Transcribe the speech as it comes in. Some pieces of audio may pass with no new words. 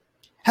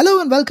Hello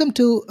and welcome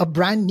to a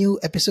brand new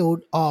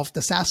episode of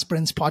the SaaS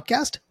Prince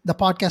podcast, the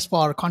podcast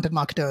for content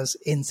marketers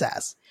in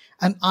SaaS.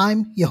 And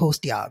I'm your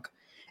host, Yag.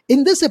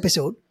 In this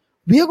episode,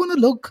 we are going to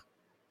look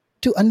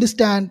to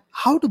understand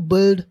how to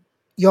build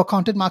your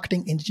content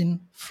marketing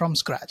engine from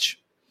scratch.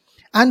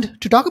 And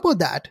to talk about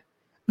that,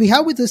 we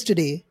have with us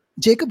today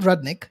Jakub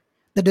Rudnik,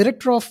 the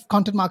Director of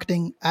Content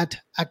Marketing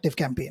at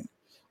ActiveCampaign.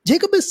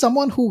 Jakub is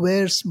someone who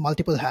wears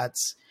multiple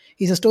hats.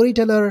 He's a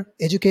storyteller,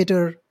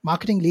 educator,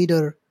 marketing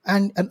leader,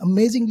 and an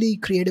amazingly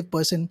creative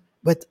person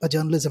with a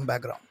journalism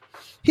background.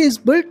 He has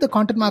built the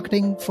content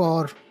marketing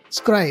for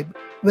Scribe,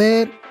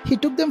 where he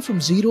took them from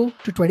 0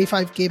 to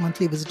 25K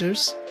monthly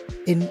visitors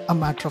in a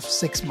matter of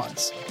 6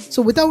 months.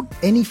 So without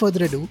any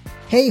further ado,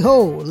 hey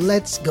ho,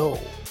 let's go.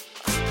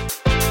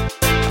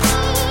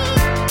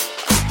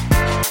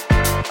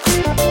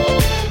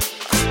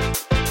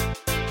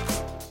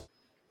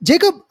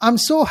 Jakub, I'm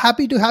so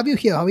happy to have you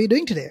here. How are you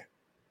doing today?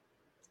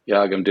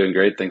 Yeah, I'm doing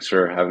great. Thanks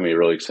for having me.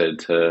 Really excited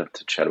to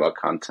chat about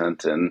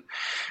content and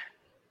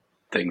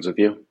things with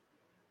you.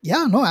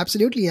 Yeah, no,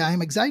 absolutely. I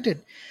am excited.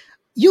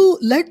 You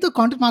led the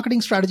content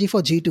marketing strategy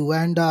for G2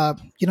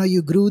 and,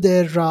 you grew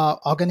their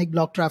organic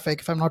blog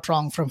traffic, if I'm not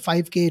wrong, from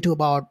 5K to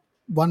about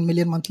 1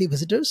 million monthly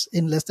visitors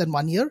in less than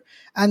 1 year.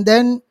 And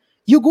then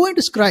you go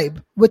into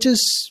Scribe, which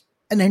is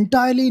an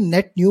entirely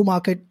net new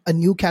market, a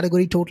new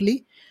category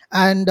totally.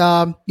 And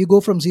you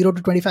go from 0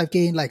 to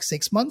 25K in like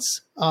 6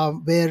 months,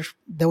 where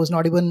there was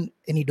not even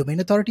any domain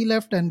authority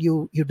left. And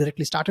you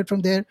directly started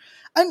from there.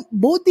 And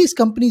both these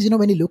companies,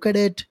 when you look at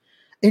it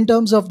in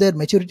terms of their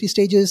maturity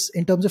stages,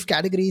 in terms of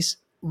categories,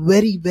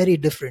 very, very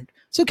different.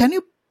 So can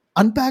you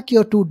unpack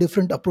your two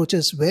different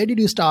approaches? Where did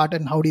you start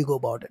and how do you go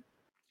about it?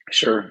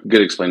 Sure.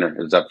 Good explainer.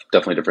 It's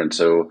definitely different.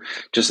 So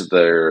just at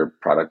their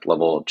product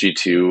level,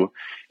 G2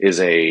 is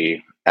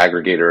a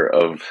aggregator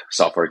of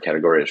software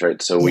categories,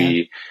 right? So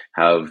we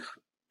have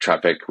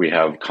traffic, we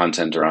have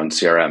content around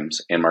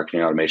CRMs and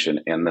marketing automation.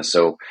 And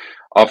so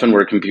often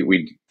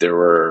there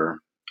were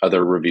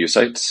other review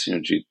sites,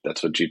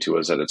 that's what G2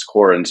 was at its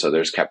core. And so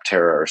there's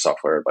Capterra or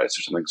Software Advice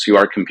or something. So you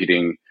are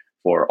competing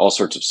for all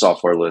sorts of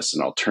software lists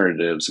and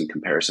alternatives and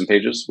comparison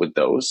pages with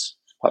those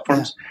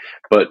platforms. Yeah.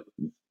 But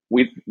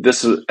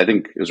I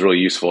think is really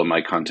useful in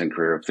my content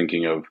career of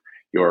thinking of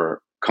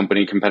your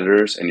company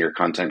competitors and your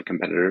content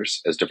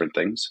competitors as different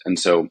things. And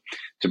so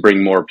to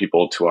bring more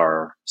people to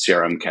our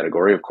CRM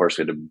category, of course,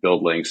 we had to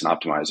build links and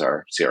optimize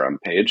our CRM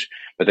page,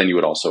 but then you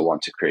would also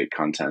want to create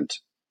content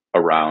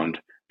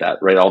around that,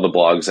 right? All the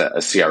blogs that a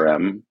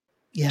CRM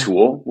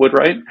tool would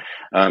write,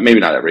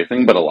 maybe not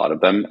everything, but a lot of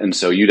them. And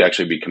so you'd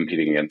actually be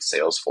competing against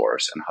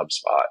Salesforce and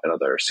HubSpot and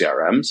other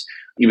CRMs,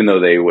 even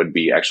though they would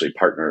be actually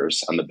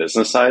partners on the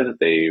business side.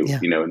 They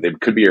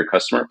could be your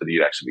customer, but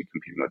you'd actually be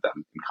competing with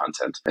them in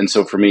content. And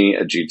so for me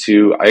at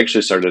G2, I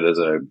actually started as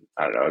a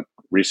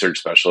research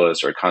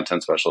specialist or a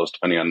content specialist,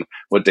 depending on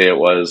what day it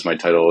was. My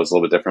title was a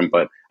little bit different,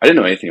 but I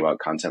didn't know anything about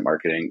content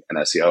marketing and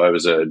SEO. I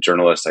was a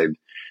journalist. I'd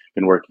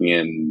been working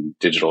in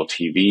digital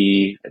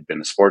TV. I'd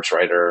been a sports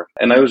writer,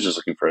 and I was just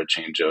looking for a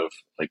change of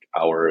like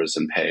hours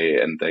and pay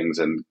and things,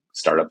 and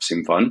startups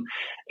seemed fun.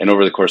 And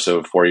over the course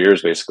of 4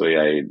 years, basically,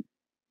 I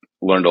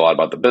learned a lot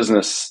about the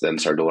business, then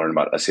started to learn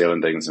about SEO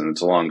and things. And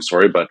it's a long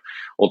story, but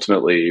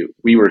ultimately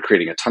we were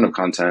creating a ton of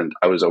content.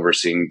 I was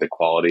overseeing the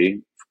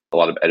quality, a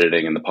lot of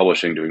editing and the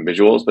publishing, doing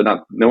visuals, but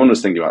no one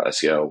was thinking about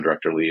SEO,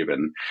 director leave,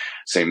 and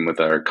same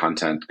with our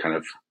content kind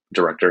of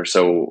director.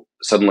 So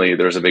suddenly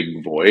there was a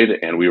big void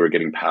and we were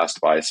getting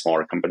passed by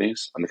smaller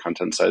companies on the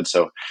content side.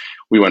 So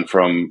we went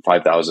from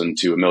 5,000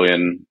 to 1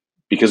 million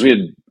because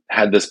we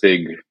had this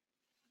big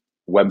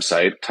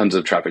website, tons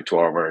of traffic to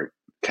all of our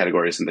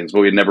categories and things, but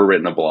we had never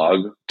written a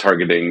blog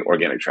targeting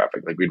organic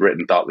traffic. Like we'd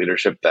written thought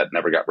leadership that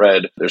never got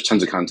read. There's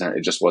tons of content.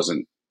 It just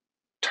wasn't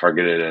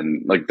targeted,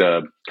 and like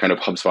the kind of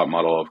HubSpot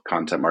model of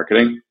content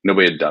marketing,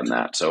 nobody had done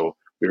that. So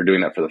we were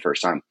doing that for the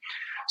first time.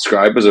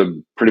 Scribe was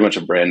pretty much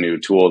a brand new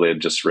tool. They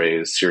had just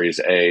raised Series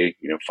A,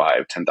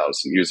 10,000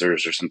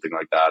 users or something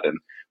like that. And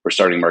we're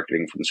starting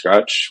marketing from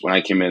scratch. When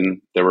I came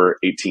in, there were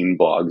 18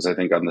 blogs, I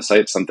think, on the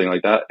site, something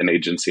like that. An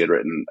agency had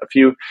written a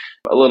few,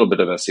 a little bit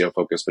of SEO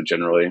focus, but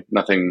generally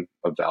nothing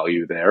of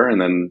value there.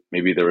 And then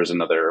maybe there was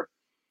another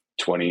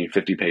 20,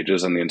 50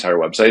 pages on the entire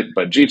website.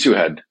 But G2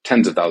 had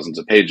tens of thousands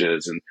of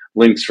pages and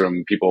links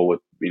from people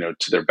with,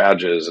 to their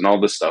badges and all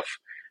this stuff.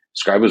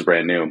 Scribe was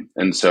brand new.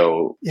 And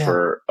so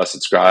for us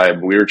at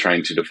Scribe, we were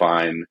trying to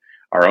define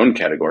our own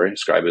category.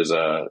 Scribe is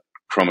a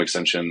Chrome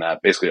extension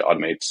that basically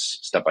automates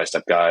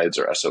step-by-step guides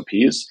or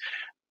SOPs.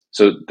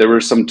 So there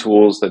were some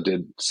tools that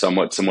did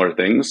somewhat similar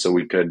things. So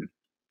we could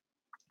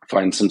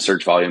find some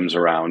search volumes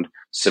around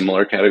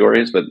similar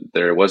categories, but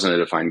there wasn't a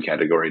defined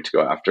category to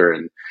go after.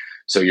 And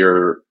so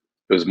it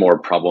was more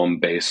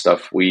problem-based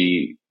stuff.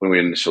 When we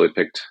initially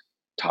picked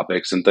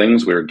topics and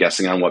things, we were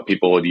guessing on what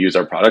people would use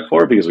our product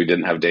for because we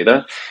didn't have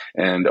data.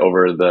 And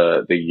over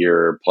the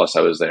year plus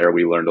I was there,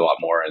 we learned a lot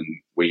more, and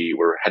we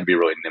had to be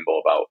really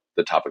nimble about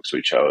the topics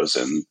we chose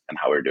and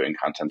how we were doing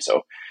content.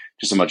 So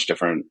just a much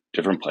different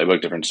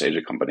playbook, different stage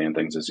of company and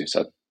things, as you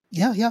said.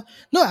 Yeah, yeah.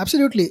 No,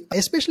 absolutely.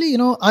 Especially,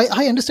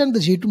 I understand the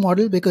G2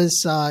 model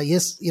because,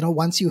 yes,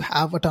 once you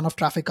have a ton of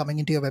traffic coming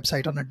into your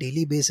website on a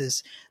daily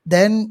basis,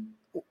 then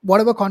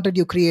whatever content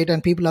you create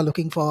and people are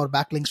looking for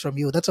backlinks from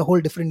you, that's a whole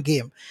different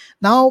game.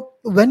 Now,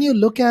 when you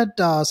look at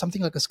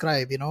something like a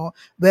Scribe,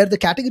 where the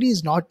category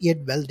is not yet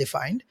well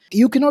defined,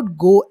 you cannot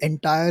go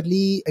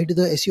entirely into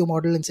the SEO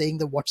model and saying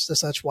that what's the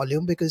search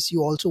volume, because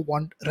you also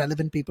want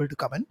relevant people to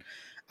come in.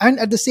 And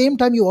at the same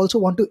time, you also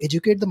want to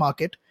educate the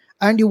market,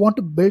 and you want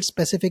to build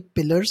specific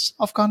pillars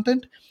of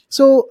content.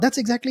 So that's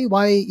exactly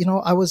why,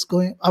 I was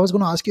going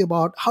to ask you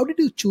about how did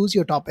you choose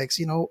your topics.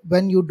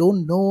 When you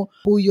don't know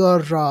who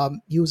your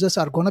users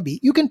are going to be,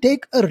 you can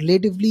take a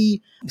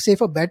relatively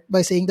safer bet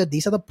by saying that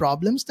these are the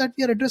problems that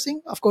we are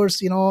addressing. Of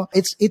course,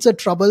 it's a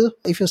trouble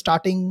if you're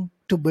starting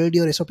to build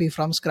your SOP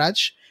from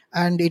scratch,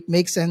 and it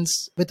makes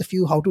sense with a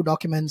few how to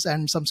documents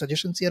and some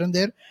suggestions here and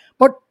there.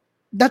 But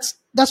that's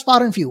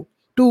far and few.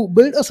 To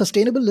build a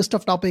sustainable list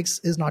of topics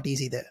is not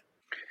easy there.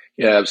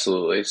 Yeah,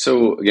 absolutely.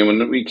 So again,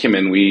 when we came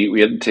in, we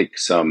had to take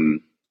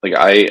some, like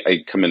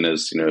I come in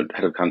as,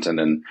 head of content,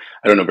 and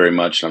I don't know very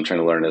much and I'm trying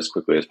to learn as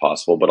quickly as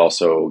possible, but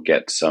also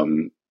get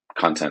some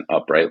content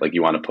up, right? Like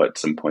you want to put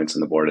some points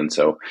on the board. And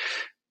so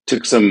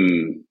took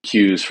some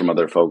cues from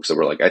other folks that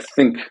were like, I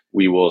think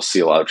we will see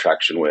a lot of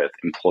traction with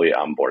employee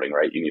onboarding,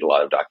 right? You need a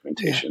lot of Yeah.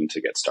 documentation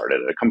to get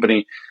started at a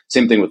company.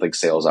 Same thing with like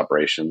sales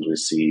operations. We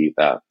see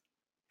that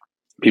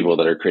people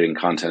that are creating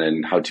content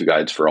and how-to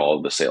guides for all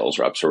of the sales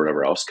reps or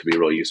whatever else could be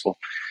really useful.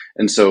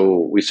 And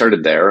so we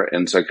started there.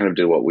 And so I kind of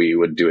did what we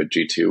would do at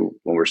G2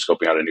 when we're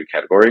scoping out a new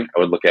category. I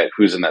would look at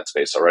who's in that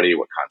space already,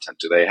 what content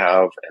do they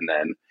have, and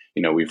then,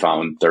 we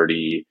found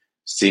 30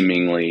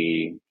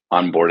 seemingly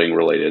onboarding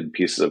related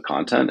pieces of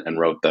content and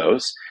wrote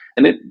those.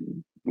 And it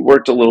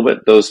worked a little bit.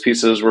 Those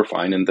pieces were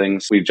fine and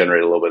things. We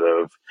generated a little bit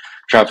of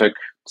traffic,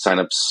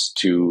 signups,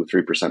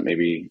 2-3%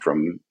 maybe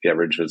from the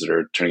average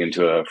visitor turning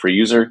into a free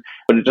user,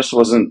 but it just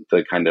wasn't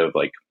the kind of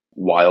like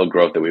wild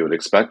growth that we would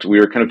expect. We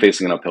were kind of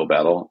facing an uphill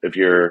battle. If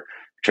you're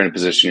trying to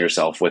position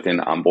yourself within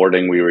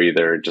onboarding, we were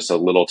either just a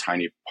little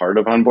tiny part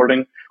of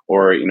onboarding,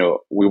 or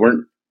we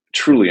weren't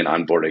truly an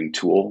onboarding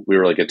tool. We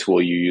were like a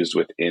tool you used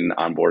within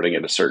onboarding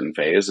at a certain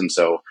phase. And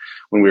so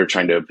when we were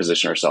trying to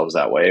position ourselves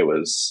that way,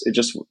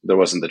 there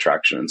wasn't the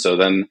traction. And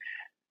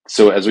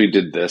so as we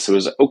did this, it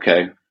was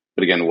okay,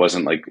 but again, it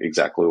wasn't like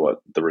exactly what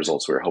the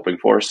results we were hoping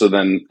for. So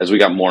then as we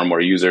got more and more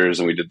users,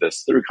 and we did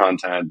this through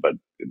content, but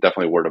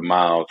definitely word of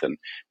mouth, and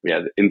we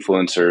had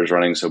influencers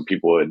running, so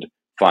people would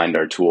find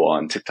our tool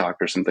on TikTok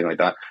or something like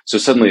that. So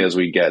suddenly as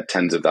we get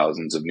tens of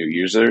thousands of new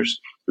users,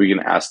 we can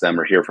ask them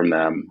or hear from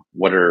them,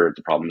 what are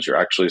the problems you're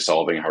actually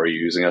solving? How are you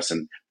using us?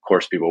 And of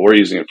course, people were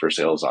using it for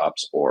sales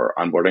ops or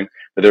onboarding,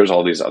 but there's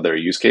all these other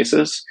use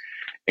cases.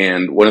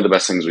 And one of the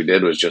best things we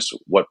did was just,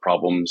 what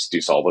problems do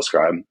you solve with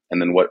Scribe?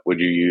 And then what would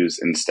you use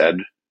instead?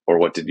 Or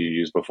what did you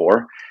use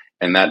before?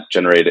 And that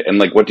generated, and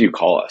like, what do you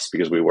call us?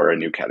 Because we were a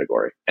new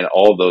category. And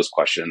all of those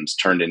questions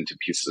turned into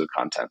pieces of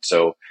content.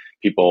 So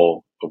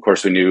people, of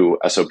course, we knew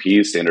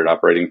SOPs, standard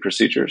operating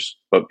procedures,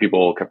 but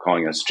people kept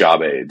calling us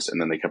job aids.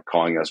 And then they kept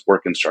calling us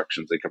work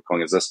instructions. They kept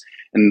calling us this.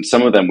 And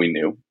some of them we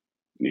knew.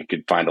 You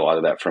could find a lot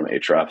of that from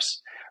Ahrefs.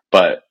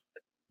 But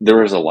there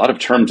was a lot of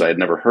terms I had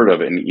never heard of,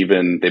 and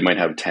even they might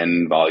have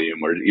 10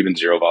 volume or even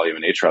 0 volume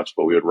in Ahrefs,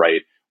 but we would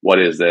write, what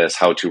is this,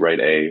 how to write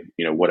a,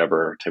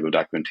 whatever type of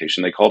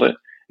documentation they called it.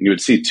 And you would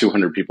see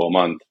 200 people a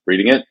month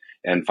reading it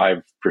and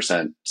 5%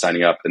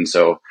 signing up. And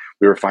so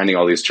we were finding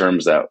all these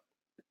terms that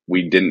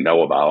we didn't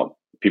know about.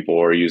 People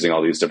were using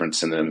all these different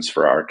synonyms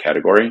for our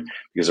category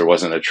because there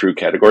wasn't a true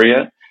category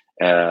yet.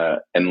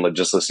 And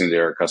just listening to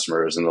our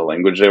customers and the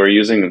language they were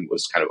using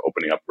was kind of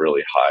opening up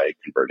really high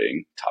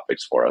converting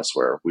topics for us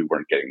where we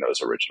weren't getting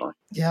those originally.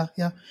 Yeah,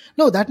 yeah.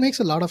 No, that makes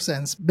a lot of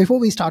sense. Before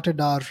we started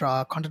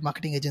our content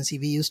marketing agency,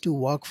 we used to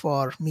work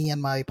for, me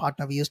and my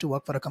partner, we used to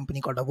work for a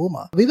company called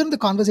Avoma. We were in the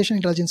conversation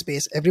intelligence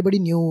space. Everybody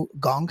knew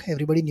Gong,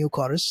 everybody knew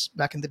Chorus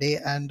back in the day,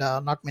 and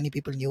not many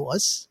people knew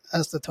us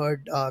as the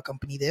third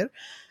company there.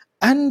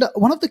 And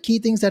one of the key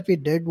things that we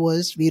did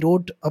was we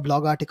wrote a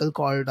blog article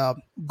called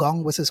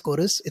Gong versus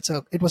Chorus.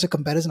 It was a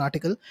comparison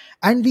article,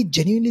 and we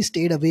genuinely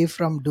stayed away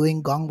from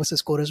doing Gong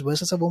versus Chorus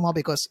versus Avoma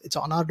because it's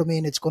on our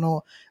domain. It's gonna,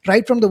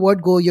 right from the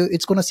word go,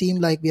 it's gonna seem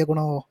like we are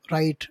gonna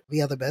write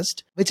we are the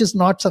best, which is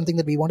not something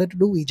that we wanted to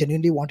do. We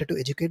genuinely wanted to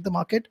educate the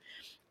market.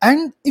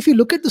 And if you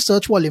look at the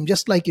search volume,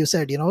 just like you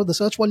said, the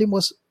search volume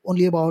was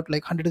only about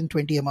like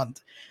 120 a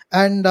month.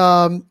 And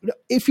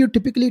if you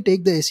typically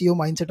take the SEO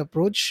mindset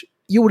approach,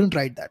 you wouldn't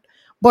write that.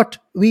 But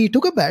we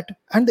took a bet,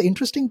 and the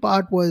interesting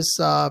part was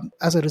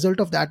as a result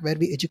of that, where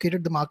we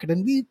educated the market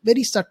and we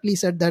very subtly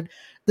said that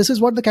this is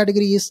what the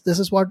category is, this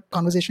is what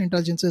conversation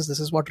intelligence is, this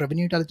is what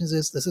revenue intelligence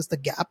is, this is the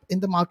gap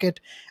in the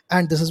market,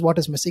 and this is what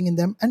is missing in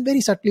them, and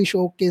very subtly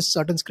showcase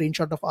certain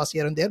screenshot of us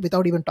here and there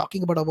without even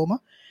talking about Avoma.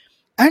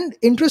 And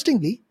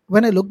interestingly,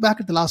 when I look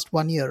back at the last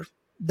 1 year,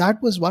 that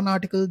was one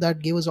article that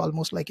gave us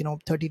almost like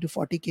 30 to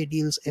 40K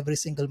deals every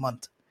single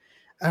month.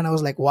 And I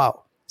was like,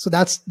 wow. So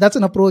that's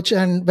an approach.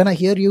 And when I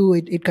hear you,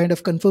 it kind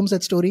of confirms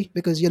that story,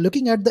 because you're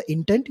looking at the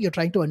intent, you're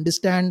trying to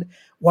understand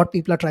what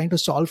people are trying to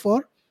solve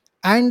for.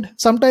 And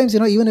sometimes,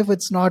 even if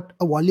it's not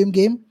a volume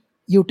game,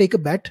 you take a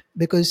bet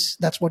because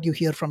that's what you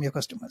hear from your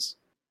customers.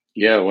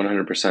 Yeah,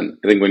 100%.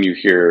 I think when you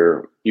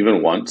hear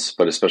even once,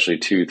 but especially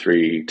two,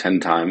 three, 10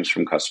 times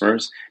from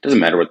customers, it doesn't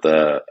matter what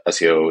the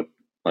SEO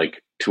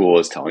like tool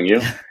is telling you.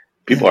 Yeah,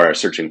 People are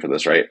searching for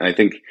this, right? And I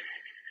think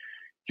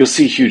you'll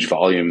see huge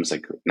volumes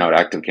like now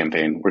at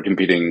ActiveCampaign, we're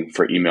competing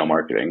for email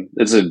marketing.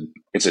 It's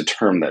a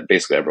term that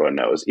basically everyone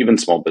knows. Even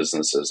small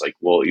businesses like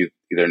will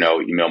either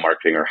know email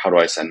marketing or how do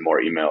I send more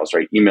emails,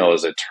 right? Email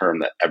is a term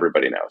that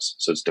everybody knows.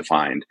 So it's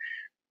defined.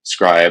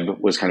 Scribe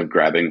was kind of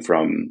grabbing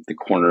from the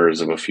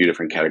corners of a few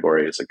different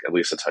categories. Like at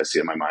least that's how I see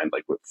it in my mind.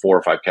 Like with 4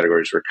 or 5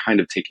 categories, we're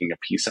kind of taking a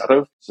piece out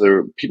of.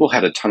 So people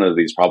had a ton of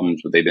these problems,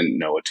 but they didn't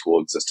know a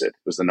tool existed.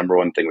 It was the number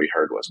one thing we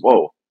heard was,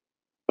 "Whoa,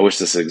 I wish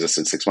this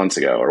existed 6 months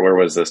ago," or "Where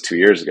was this 2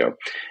 years ago?"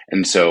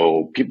 And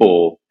so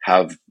people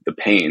have the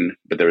pain,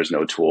 but there is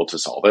no tool to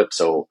solve it.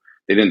 So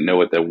they didn't know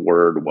what the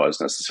word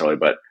was necessarily,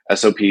 but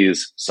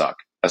SOPs suck.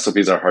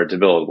 SOPs are hard to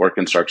build. Work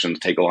instructions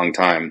take a long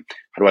time.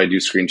 How do I do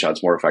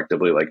screenshots more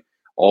effectively? Like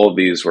all of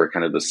these were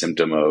kind of the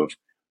symptom of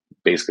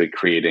basically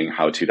creating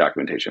how-to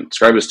documentation.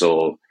 Scribe is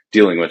still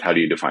dealing with how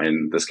do you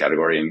define this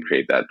category and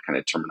create that kind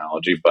of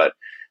terminology. But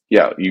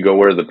yeah, you go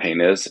where the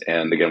pain is.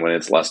 And again, when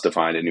it's less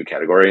defined, a new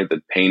category,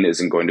 the pain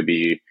isn't going to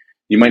be,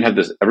 you might have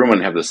this,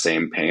 everyone have the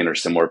same pain or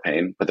similar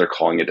pain, but they're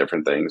calling it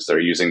different things. They're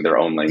using their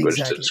own language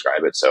to exactly.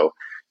 describe it. So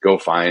go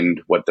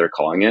find what they're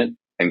calling it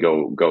and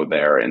go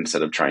there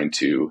instead of trying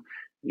to,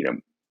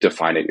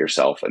 define it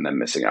yourself and then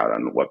missing out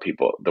on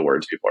the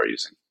words people are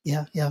using.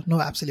 Yeah, no,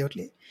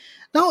 absolutely.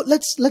 Now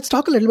let's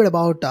talk a little bit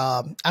about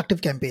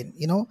Active Campaign.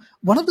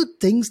 One of the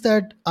things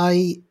that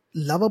I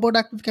love about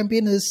Active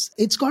Campaign is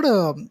it's got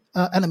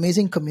an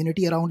amazing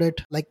community around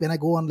it. Like when I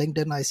go on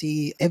LinkedIn, I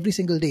see every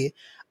single day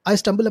I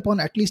stumble upon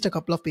at least a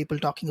couple of people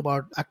talking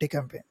about Active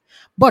Campaign.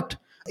 But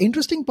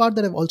interesting part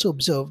that I've also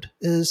observed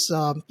is,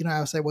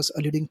 as I was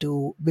alluding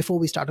to before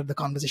we started the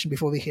conversation,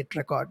 before we hit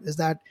record, is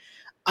that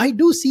I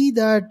do see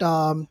that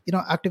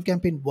Active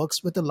Campaign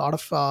works with a lot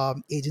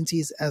of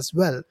agencies as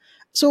well.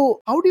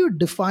 So, how do you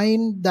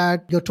define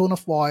that your tone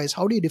of voice?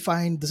 How do you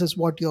define this is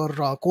what your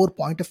core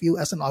point of view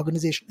as an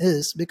organization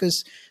is?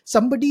 Because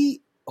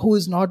somebody who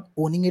is not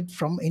owning it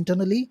from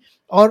internally,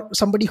 or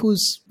somebody who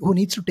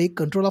needs to take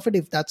control of it,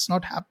 if that's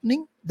not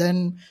happening,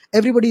 then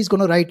everybody is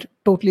going to write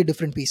totally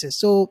different pieces.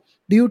 So,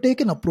 do you take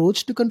an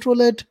approach to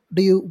control it?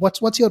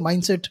 What's your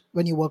mindset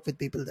when you work with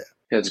people there?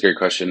 Yeah, it's a great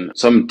question.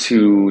 So I'm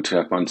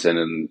 2.5 months in,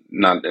 and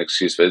not an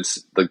excuse, but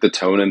it's like the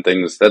tone and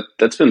things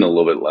that's been a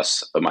little bit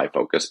less of my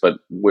focus. But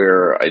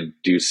where I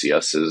do see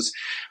us is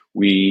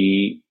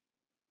we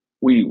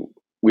we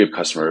we have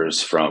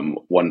customers from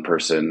one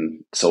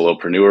person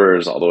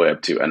solopreneurs all the way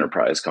up to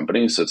enterprise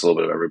companies. So it's a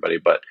little bit of everybody,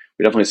 but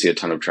we definitely see a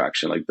ton of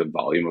traction, like the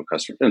volume of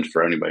customers, and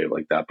for anybody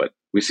like that. But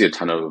we see a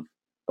ton of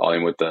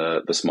volume with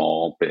the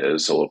small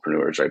biz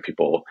solopreneurs, right?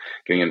 People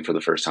getting in for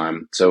the first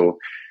time. So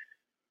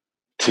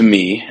to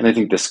me, and I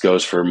think this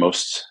goes for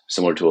most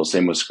similar tools,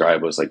 same with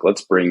Scribe, was like,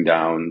 let's bring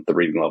down the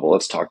reading level.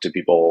 Let's talk to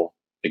people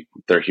like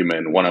they're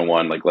human, one on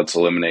one. Like, let's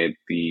eliminate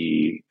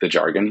the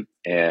jargon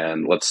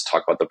and let's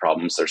talk about the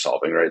problems they're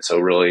solving, right? So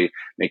really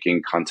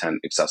making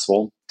content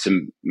accessible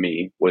to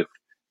me with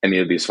any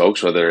of these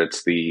folks, whether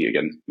it's the,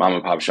 again, mom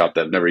and pop shop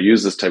that have never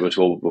used this type of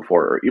tool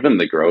before, or even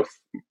the growth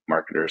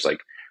marketers. Like,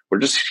 we're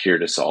just here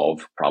to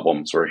solve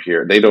problems. We're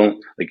here. They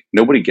don't, like,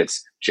 nobody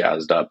gets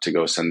jazzed up to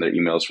go send their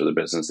emails for the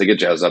business. They get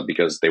jazzed up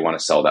because they want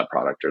to sell that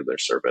product or their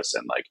service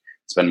and like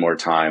spend more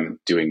time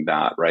doing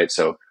that, right?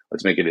 So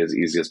let's make it as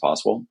easy as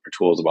possible. Our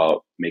tool is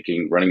about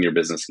running your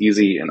business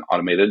easy and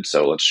automated.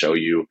 So let's show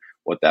you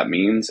what that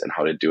means and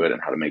how to do it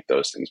and how to make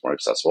those things more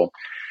accessible.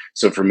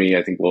 So for me,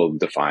 I think we'll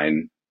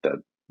define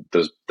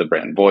the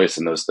brand voice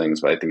and those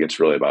things, but I think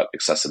it's really about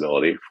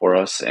accessibility for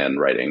us and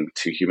writing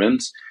to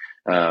humans.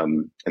 I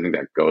think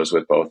that goes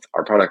with both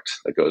our product,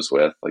 that goes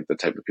with like the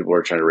type of people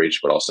we're trying to reach,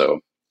 but also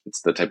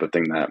it's the type of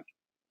thing that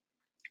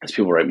as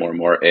people write more and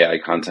more AI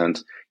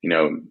content,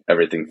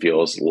 everything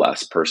feels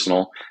less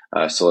personal.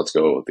 So let's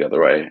go the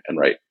other way and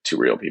write to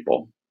real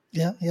people.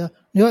 Yeah.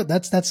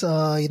 That's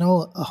a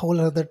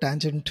whole other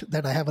tangent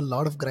that I have a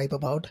lot of gripe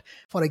about.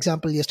 For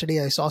example,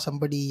 yesterday I saw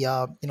somebody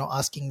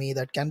asking me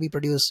that can we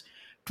produce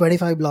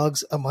 25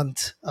 blogs a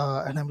month,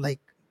 and I'm like,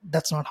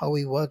 that's not how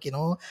we work.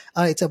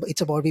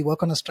 It's about we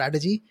work on a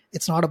strategy.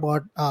 It's not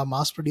about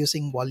mass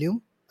producing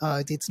volume.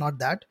 It's not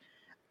that,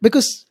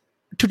 because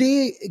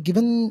today,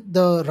 given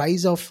the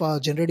rise of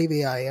generative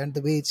AI and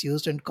the way it's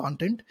used in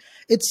content,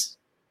 it's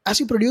as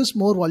you produce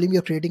more volume,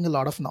 you're creating a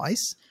lot of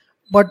noise.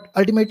 But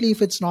ultimately,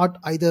 if it's not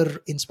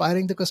either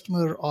inspiring the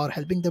customer or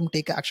helping them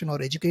take action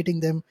or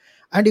educating them,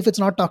 and if it's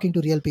not talking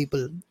to real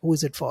people, who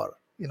is it for?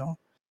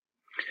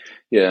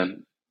 Yeah,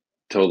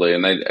 totally.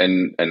 And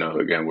I know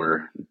again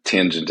we're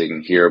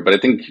tangenting here, but I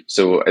think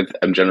so.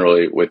 I'm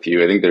generally with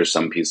you. I think there's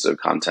some pieces of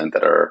content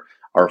that are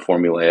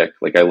formulaic.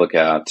 Like I look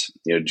at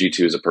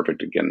G2 is a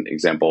perfect again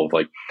example of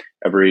like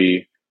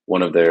every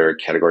one of their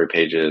category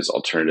pages,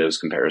 alternatives,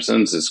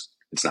 comparisons, is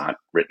it's not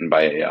written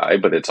by AI,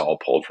 but it's all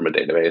pulled from a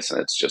database, and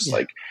it's just Yeah.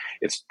 like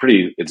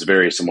it's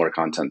very similar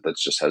content that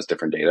just has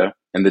different data,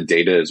 and the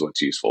data is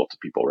what's useful to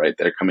people, right?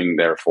 They're coming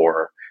there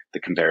for the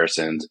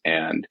comparisons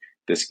and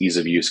this ease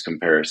of use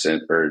comparison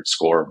or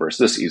score versus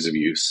this ease of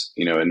use,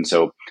 and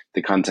so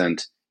the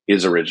content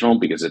is original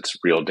because it's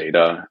real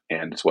data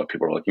and it's what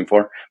people are looking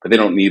for, but they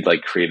don't need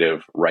like creative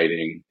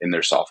writing in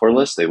their software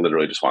list. They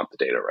literally just want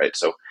the data, right?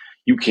 So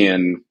you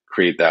can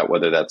create that,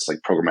 whether that's like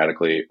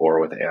programmatically or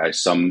with AI.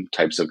 Some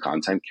types of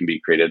content can be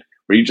created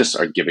where you just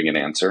are giving an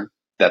answer.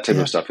 That type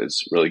Yeah. of stuff is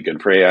really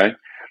good for AI.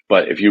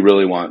 But if you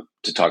really want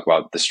to talk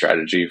about the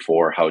strategy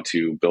for how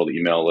to build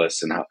email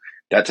lists and how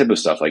that type of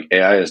stuff, like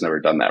AI has never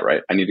done that,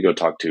 right? I need to go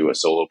talk to a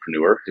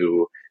solopreneur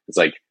who is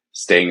like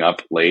staying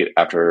up late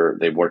after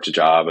they've worked a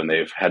job and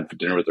they've had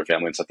dinner with their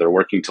family and stuff. They're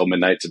working till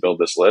midnight to build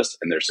this list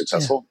and they're Yeah.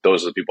 successful.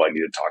 Those are the people I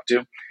need to talk to.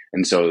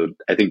 And so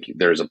I think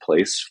there's a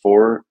place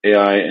for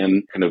AI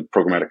and kind of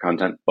programmatic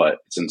content, but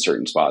it's in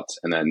certain spots.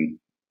 And then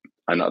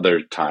on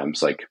other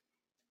times, like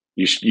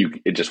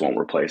it just won't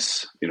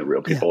replace,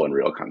 real Yeah. people and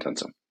real content.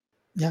 So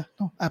Yeah,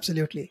 no,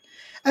 absolutely.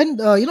 And,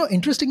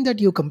 interesting that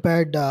you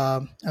compared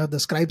the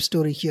scribe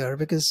story here,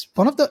 because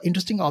one of the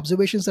interesting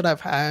observations that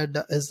I've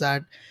had is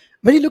that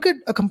when you look at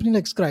a company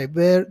like Scribe,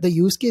 where the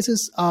use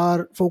cases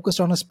are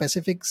focused on a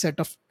specific set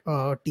of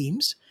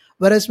teams,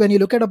 whereas when you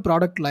look at a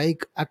product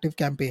like Active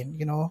Campaign,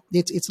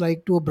 it's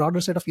like to a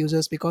broader set of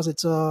users because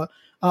it's a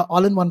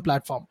all-in-one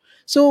platform.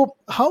 So,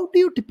 how do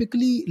you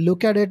typically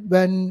look at it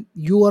when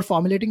you are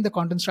formulating the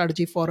content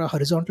strategy for a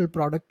horizontal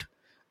product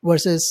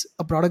versus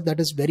a product that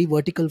is very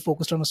vertical,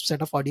 focused on a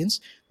set of audience?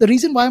 The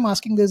reason why I'm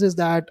asking this is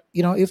that,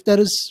 if there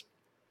is,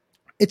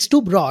 it's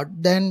too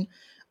broad, then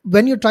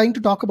when you're trying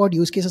to talk about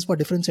use cases for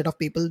different set of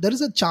people, there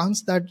is a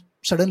chance that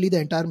suddenly the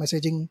entire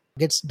messaging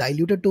gets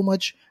diluted too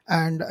much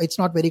and it's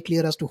not very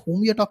clear as to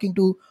whom you're talking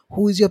to,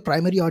 who is your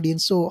primary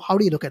audience. So how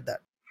do you look at that?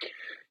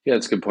 yeah,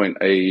 it's a good point.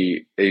 I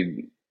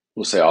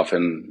will say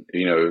often,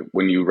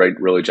 when you write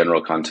really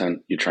general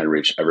content, you try to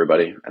reach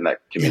everybody, and that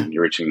can Yeah. mean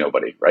you're reaching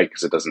nobody, right?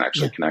 Because it doesn't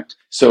actually Yeah. connect.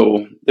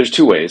 So there's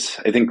two ways.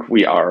 I think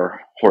we are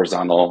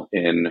horizontal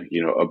in,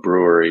 a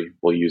brewery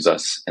will use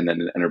us, and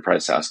then an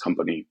enterprise SaaS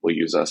company will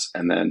use us,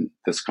 and then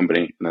this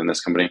company, and then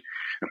this company.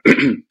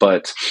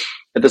 But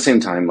at the same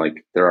time,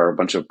 like there are a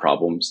bunch of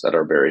problems that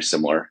are very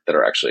similar that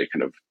are actually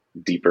kind of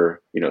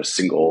deeper,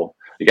 single,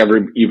 like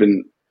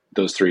even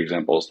those three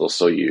examples, they'll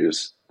still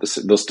use this,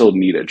 they'll still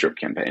need a drip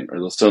campaign, or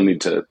they'll still need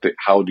to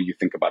how do you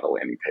think about a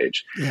landing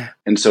page? Yeah.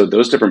 And so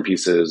those different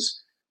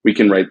pieces, we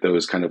can write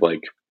those kind of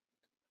like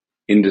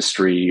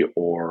industry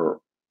or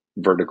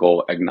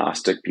vertical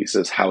agnostic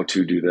pieces, how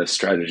to do this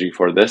strategy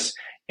for this,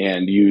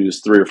 and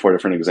use three or four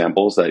different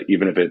examples that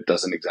even if it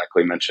doesn't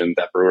exactly mention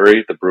that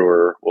brewery, the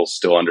brewer will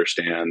still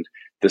understand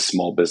this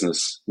small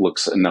business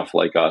looks enough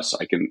like us.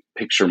 I can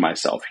picture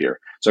myself here.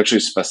 So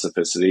actually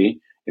specificity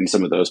in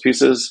some of those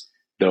pieces,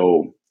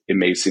 though it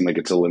may seem like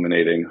it's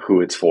eliminating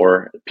who it's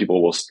for,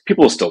 people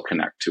will still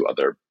connect to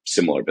other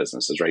similar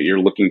businesses, right? You're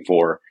looking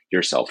for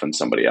yourself and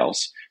somebody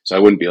else. So I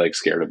wouldn't be like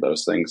scared of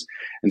those things.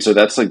 And so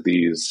that's like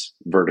these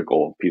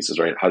vertical pieces,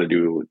 right? How to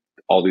do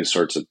all these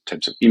sorts of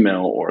types of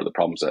email or the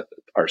problems that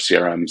our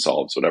CRM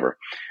solves, whatever.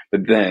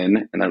 But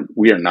then,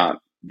 we are not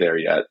there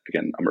yet.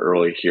 Again, I'm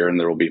early here and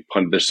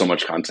there's so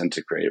much content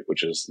to create,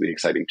 which is the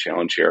exciting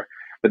challenge here.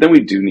 But then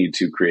we do need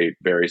to create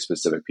very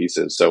specific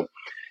pieces. So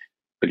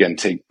again,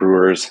 take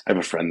brewers. I have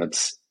a friend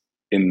that's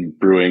in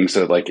brewing,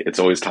 so like it's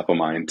always top of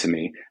mind to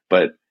me.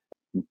 But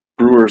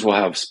brewers will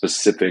have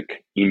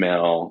specific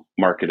email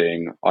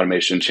marketing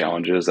automation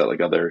challenges that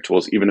like other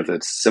tools, even if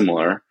it's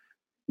similar,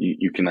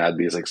 you can add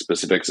these like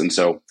specifics. And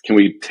so can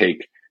we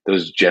take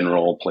those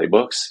general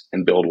playbooks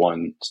and build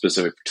one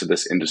specific to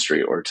this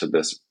industry or to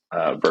this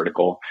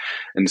vertical?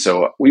 And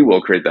so we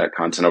will create that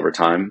content over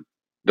time.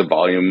 The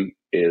volume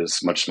is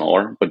much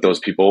smaller, but those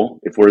people,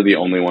 if we're the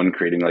only one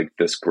creating like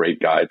this great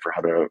guide for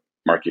how to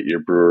market your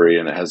brewery,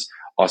 and it has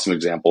awesome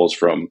examples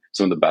from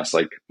some of the best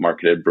like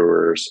marketed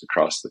brewers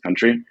across the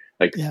country,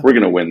 like Yeah. we're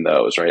going to win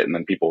those, right? And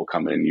then people will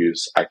come in and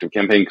use Active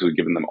Campaign because we've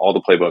given them all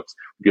the playbooks,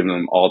 we've given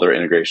them all their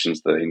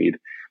integrations that they need,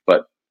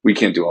 but we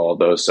can't do all of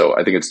those. So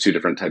I think it's two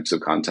different types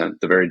of content: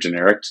 the very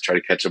generic to try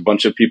to catch a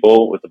bunch of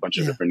people with a bunch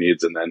of Yeah. different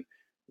needs, and then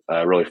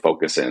really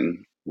focus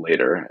in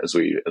later as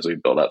we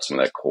build out some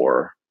of that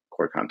core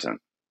content.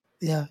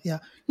 Yeah, yeah.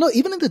 No,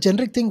 even in the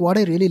generic thing, what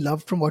I really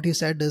loved from what you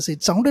said is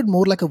it sounded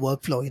more like a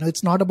workflow.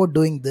 It's not about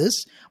doing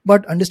this,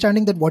 but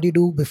understanding that what you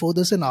do before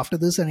this and after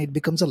this, and it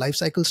becomes a life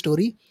cycle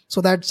story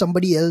so that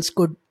somebody else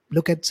could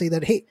look at, say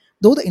that, hey,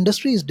 though the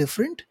industry is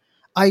different,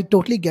 I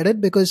totally get it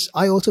because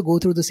I also go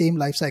through the same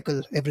life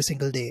cycle every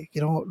single day.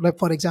 Like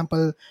for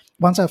example,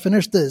 once I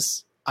finish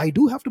this, I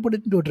do have to put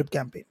it into a drip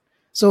campaign.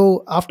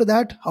 So after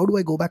that, how do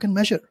I go back and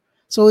measure?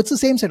 So it's the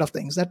same set of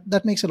things.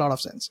 That makes a lot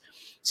of sense.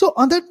 So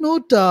on that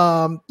note,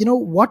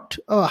 what?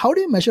 How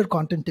do you measure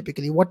content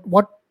typically?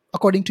 What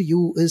according to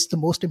you is the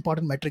most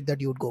important metric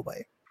that you would go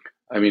by?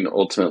 I mean,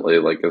 ultimately,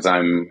 like as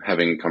I'm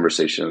having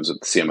conversations with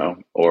the CMO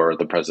or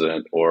the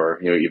president or,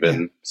 Yeah,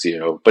 even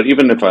CEO, but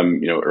even if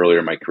I'm, earlier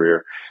in my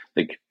career,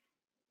 like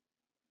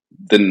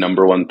the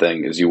number one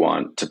thing is you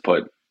want to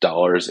put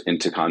dollars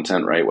into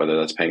content, right? Whether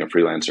that's paying a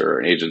freelancer or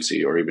an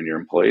agency or even your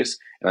employees.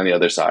 And on the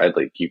other side,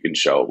 like you can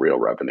show real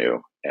revenue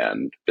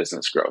and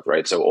business growth,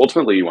 right? So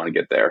ultimately you want to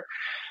get there.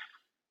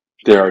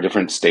 There are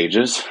different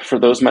stages for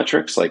those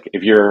metrics. Like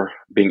if you're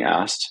being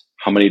asked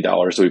how many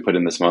dollars do we put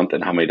in this month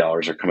and how many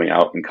dollars are coming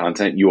out in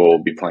content, you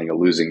will be playing a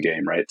losing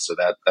game, right? So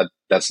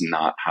that's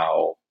not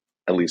how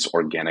at least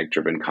organic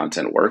driven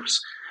content works.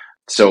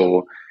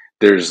 So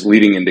there's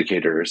leading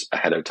indicators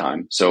ahead of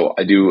time. So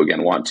I do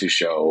again want to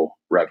show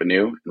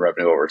revenue and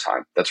revenue over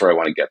time. That's where I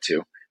want to get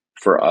to.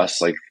 For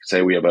us, like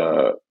say we have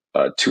a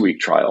 2 week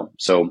trial.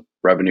 So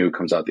revenue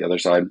comes out the other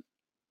side.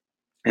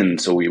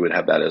 And so we would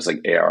have that as like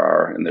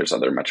ARR, and there's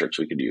other metrics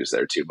we could use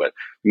there too. But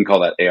we can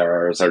call that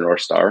ARR as our North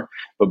Star.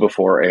 But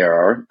before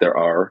ARR, there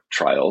are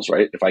trials,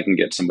 right? If I can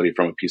get somebody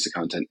from a piece of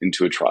content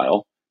into a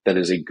trial, that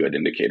is a good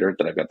indicator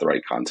that I've got the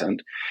right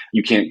content.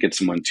 You can't get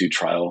someone to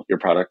trial your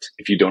product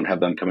if you don't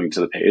have them coming to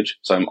the page.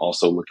 So I'm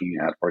also looking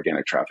at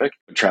organic traffic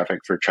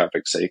for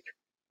traffic's sake,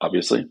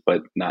 obviously,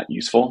 but not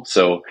useful.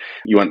 So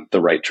you want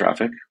the right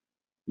traffic.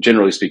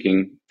 Generally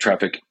speaking,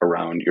 traffic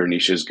around your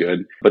niche is good,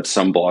 but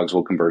some blogs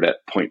will convert at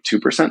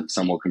 0.2%,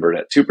 some will convert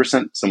at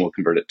 2%, some will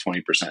convert at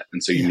 20%.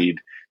 And so you yeah, need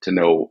to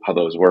know how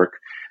those work,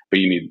 but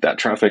you need that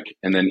traffic.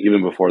 And then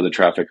even before the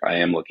traffic, I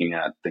am looking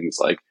at things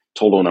like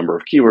total number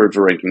of keywords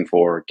we're ranking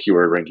for,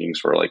 keyword rankings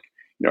for like,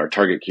 our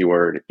target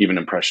keyword, even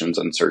impressions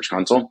on Search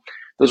Console.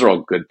 Those are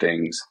all good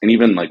things. And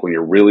even like when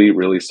you're really,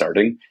 really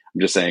starting,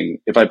 I'm just saying,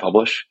 if I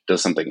publish,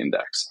 does something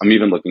index? I'm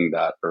even looking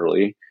that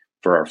early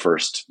for our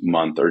first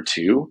month or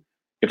two.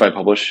 If I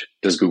publish,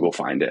 does Google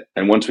find it?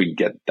 And once we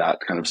get that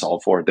kind of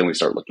solved for, then we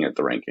start looking at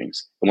the rankings.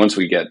 And once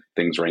we get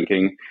things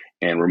ranking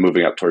and we're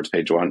moving up towards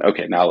page one,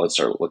 okay, now let's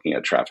start looking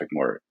at traffic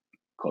more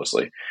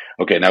closely.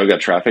 Okay, now we've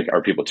got traffic.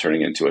 Are people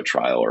turning into a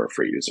trial or a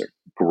free user?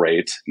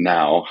 Great.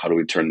 Now, how do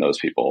we turn those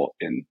people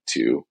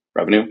into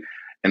revenue?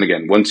 And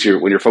again, when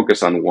you're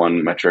focused on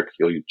one metric,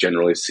 you'll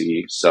generally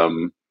see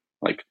some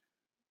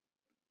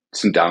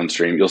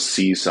downstream. You'll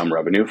see some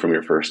revenue from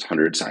your first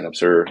 100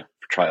 signups or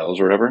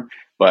trials or whatever.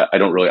 But I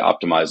don't really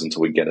optimize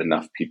until we get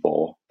enough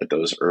people at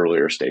those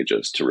earlier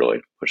stages to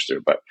really push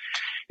through. But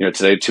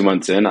today, 2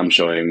 months in, I'm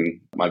showing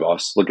my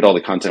boss, look at all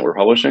the content we're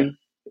publishing.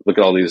 Look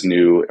at all these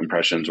new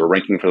impressions. We're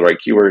ranking for the right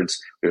keywords.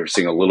 We're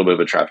seeing a little bit of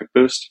a traffic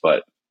boost,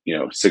 but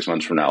 6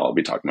 months from now, I'll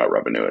be talking about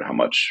revenue and how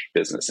much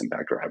business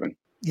impact we're having.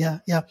 yeah,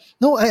 yeah.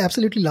 No, I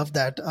absolutely love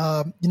that.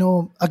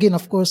 Again,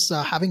 of course,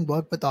 having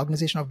worked with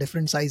organization of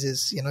different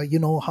sizes, you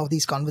know how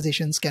these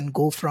conversations can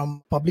go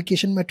from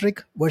publication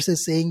metric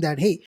versus saying that,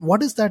 hey,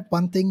 what is that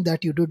one thing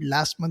that you did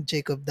last month,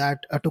 Jacob,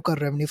 that took our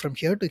revenue from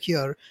here to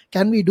here?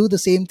 Can we do the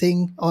same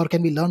thing, or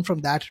can we learn from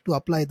that to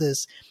apply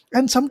this?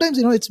 And sometimes,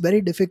 it's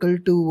very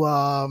difficult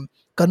to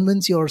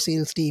convince your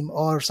sales team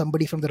or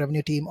somebody from the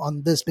revenue team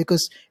on this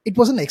because it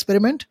was an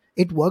experiment.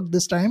 It worked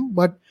this time,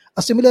 but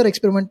a similar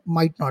experiment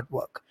might not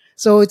work.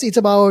 So it's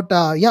about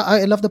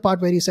I love the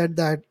part where you said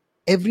that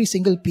every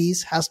single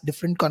piece has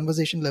different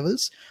conversation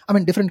levels. I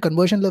mean, different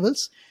conversion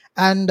levels,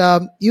 and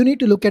you need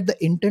to look at the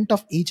intent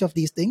of each of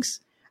these things,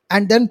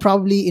 and then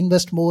probably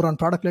invest more on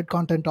product led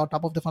content or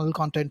top of the funnel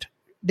content,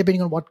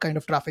 depending on what kind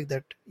of traffic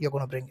that you're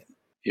going to bring in.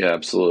 Yeah,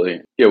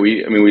 absolutely. Yeah,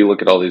 we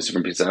look at all these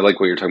different pieces. I like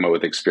what you're talking about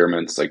with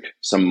experiments. Like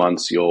some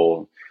months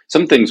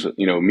some things,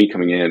 me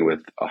coming in with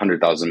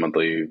 100,000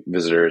 monthly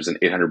visitors and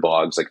 800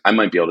 blogs, like I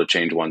might be able to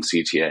change one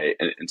CTA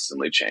and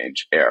instantly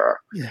change ARR.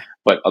 Yeah,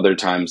 But other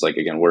times, like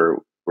again, we're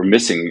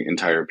missing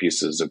entire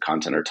pieces of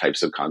content or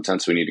types of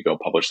content. So we need to go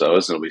publish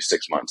those and it'll be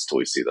 6 months till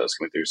we see those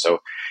coming through. So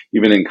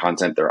even in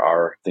content, there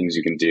are things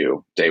you can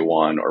do day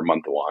one or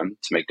month one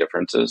to make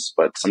differences.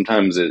 But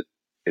sometimes it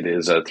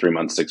is a 3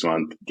 month, 6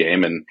 month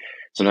game. And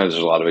sometimes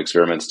there's a lot of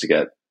experiments to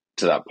get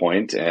to that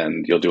point,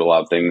 and you'll do a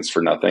lot of things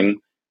for nothing,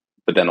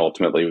 but then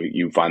ultimately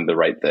you find the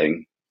right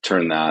thing,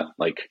 turn that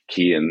like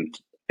key and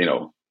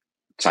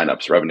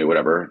signups, revenue,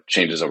 whatever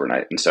changes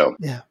overnight. And so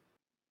yeah.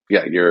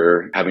 yeah,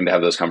 you're having to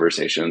have those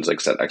conversations, like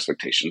set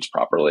expectations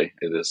properly.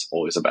 It is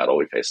always a battle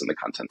we face in the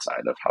content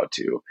side of how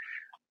to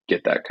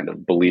get that kind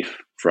of belief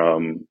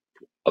from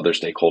other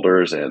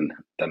stakeholders and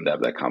them to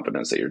have that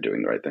confidence that you're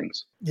doing the right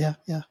things. Yeah,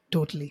 yeah,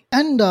 totally.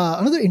 And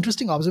another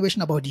interesting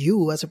observation about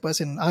you as a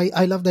person,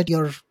 I love that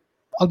you're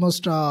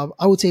almost,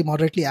 I would say,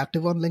 moderately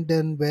active on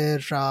LinkedIn,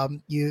 where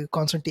you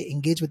constantly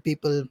engage with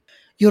people.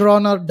 You're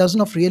on a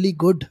dozen of really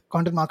good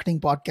content marketing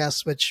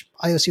podcasts, which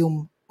I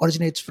assume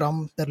originates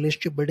from the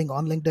relationship building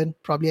on LinkedIn.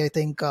 Probably, I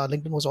think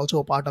LinkedIn was also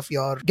a part of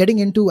your getting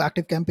into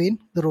active campaign,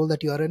 the role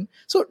that you are in.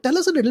 So tell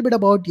us a little bit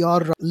about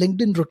your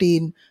LinkedIn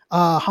routine.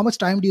 How much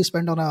time do you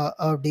spend on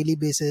a daily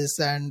basis,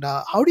 and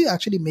how do you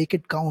actually make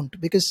it count?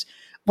 Because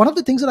one of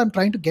the things that I'm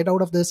trying to get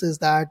out of this is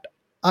that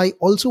I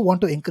also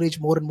want to encourage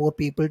more and more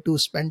people to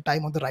spend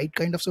time on the right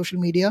kind of social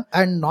media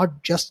and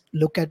not just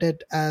look at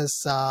it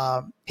as,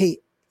 hey,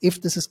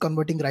 if this is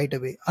converting right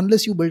away.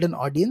 Unless you build an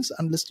audience,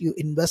 unless you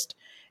invest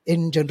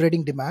in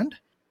generating demand,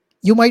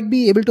 you might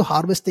be able to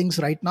harvest things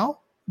right now,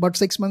 but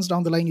 6 months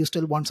down the line, you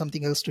still want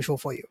something else to show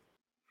for you.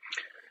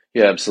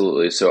 Yeah,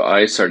 absolutely. So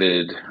I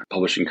started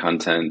publishing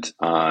content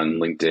on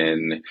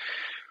LinkedIn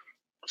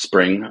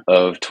spring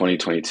of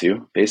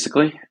 2022,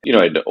 basically.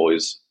 I'd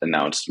always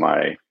announced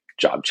my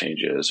job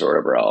changes or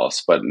whatever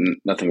else, but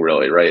nothing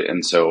really, right?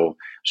 And so I was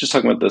just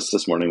talking about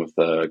this morning with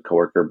a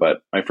coworker,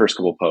 but my first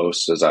couple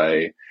posts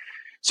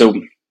so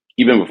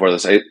even before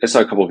this, I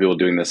saw a couple of people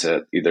doing this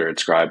at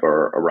Scribe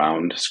or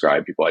around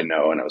Scribe, people I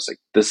know, and I was like,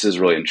 this is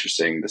really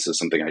interesting. This is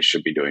something I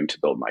should be doing to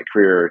build my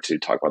career, to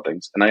talk about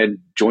things. And I had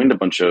joined a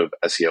bunch of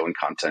SEO and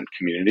content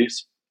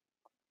communities.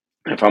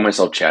 I found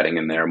myself chatting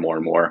in there more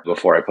and more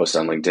before I posted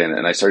on LinkedIn,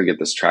 and I started to get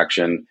this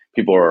traction.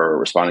 People are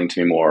responding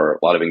to me more,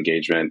 a lot of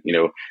engagement.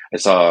 I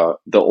saw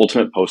the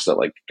ultimate post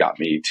that got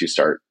me to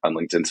start on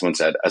LinkedIn. Someone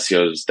said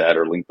SEO is dead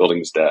or link building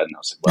is dead, and I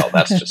was like, well,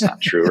 that's just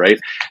not true, right?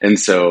 And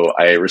so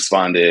I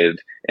responded,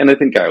 and I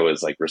think I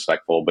was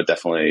respectful, but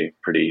definitely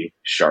pretty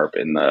sharp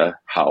in the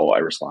how I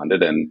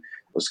responded, and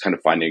was kind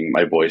of finding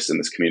my voice in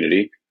this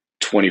community.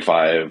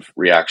 25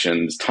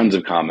 reactions, tons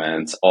of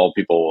comments, all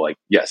people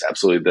yes,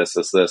 absolutely this,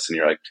 and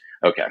you're like,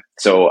 okay,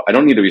 so I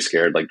don't need to be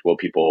scared. Will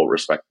people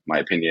respect my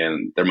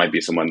opinion? There might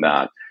be someone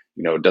that,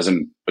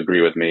 doesn't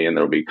agree with me, and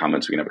there'll be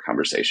comments, we can have a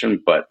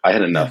conversation, but I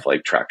had enough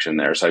traction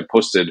there. So I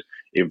posted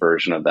a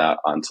version of that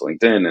onto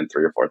LinkedIn, and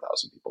 3,000 or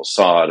 4,000 people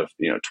saw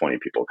it, 20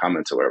 people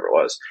commented, whatever it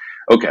was.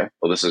 Okay,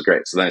 well, this is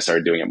great. So then I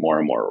started doing it more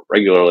and more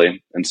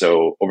regularly. And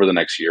so over the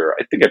next year,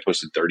 I think I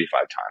posted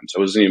 35 times. I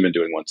wasn't even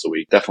doing once a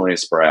week, definitely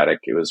sporadic.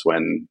 It was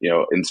when,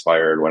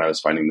 inspired, when I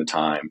was finding the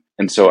time.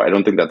 And so I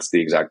don't think that's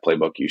the exact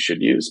playbook you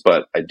should use,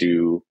 but I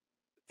do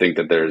think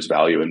that there's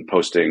value in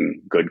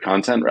posting good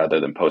content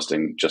rather than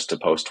posting just to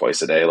post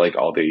twice a day, like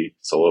all the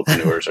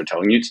solopreneurs are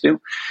telling you to do.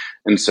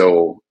 And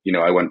so,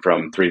 I went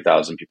from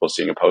 3,000 people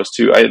seeing a post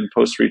to I had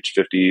posts reach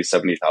 50,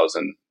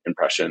 70,000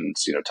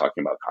 impressions,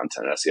 talking about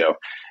content and SEO.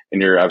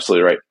 And you're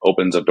absolutely right.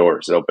 Opens up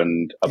doors. It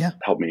opened up,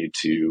 helped me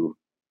to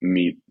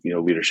meet,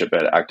 leadership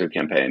at Active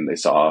Campaign. They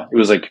saw, it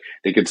was like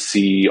they could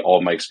see all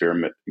of my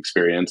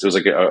experience. It was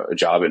like a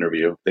job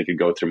interview. They could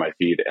go through my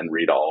feed and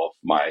read all of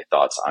my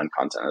thoughts on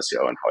content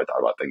SEO and how I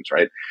thought about things,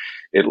 right?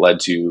 It led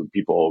to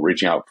people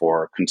reaching out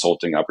for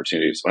consulting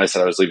opportunities. When I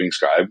said I was leaving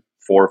Scribe,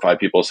 4 or 5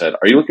 people said,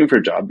 are you looking for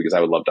a job? Because I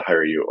would love to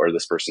hire you, or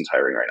this person's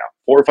hiring right now.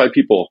 4 or 5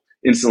 people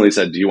instantly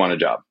said, do you want a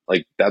job?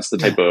 That's the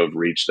type of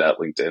reach that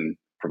LinkedIn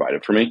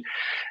provided for me.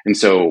 And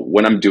so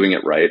when I'm doing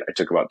it right, I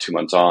took about 2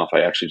 months off. I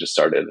actually just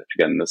started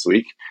again this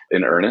week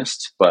in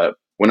earnest. But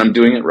when I'm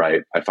doing it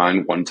right, I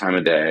find 1 time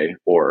a day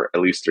or at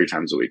least 3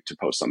 times a week to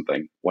post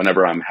something.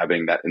 Whenever I'm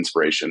having that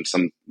inspiration,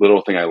 some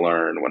little thing I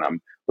learn when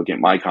I'm looking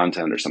at my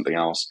content or something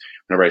else,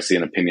 whenever I see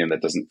an opinion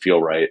that doesn't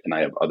feel right and I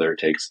have other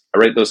takes, I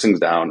write those things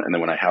down. And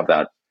then when I have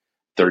that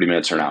 30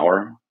 minutes or an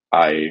hour,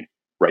 I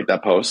write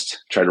that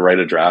post, try to write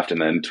a draft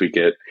and then tweak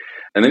it.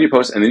 And then you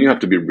post, and then you have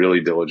to be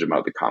really diligent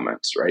about the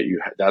comments, right?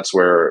 That's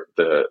where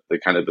the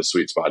kind of the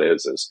sweet spot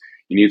is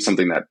you need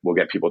something that will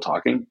get people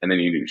talking, and then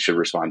you should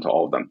respond to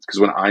all of them. Because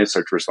when I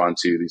start to respond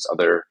to these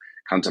other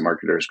content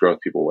marketers, growth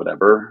people,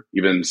 whatever,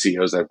 even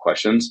CEOs that have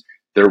questions,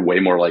 they're way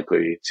more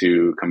likely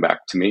to come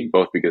back to me,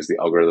 both because the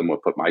algorithm will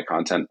put my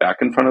content back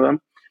in front of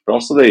them, but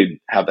also they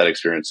have that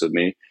experience with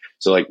me.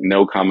 So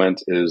no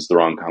comment is the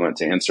wrong comment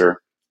to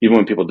answer. Even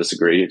when people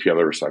disagree, if you have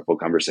a respectful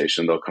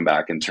conversation, they'll come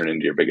back and turn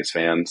into your biggest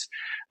fans.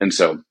 And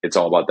so it's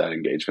all about that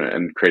engagement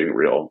and creating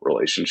real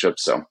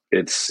relationships. So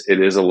it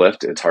is a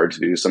lift. It's hard to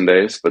do some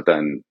days, but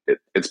then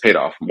it's paid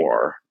off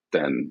more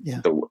than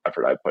the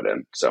effort I put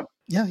in. So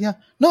yeah.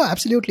 No,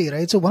 absolutely.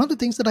 Right. So one of the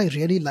things that I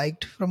really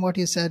liked from what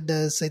you said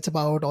is it's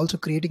about also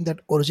creating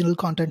that original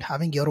content,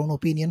 having your own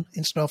opinion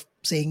instead of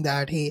saying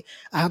that, hey,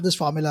 I have this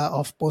formula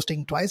of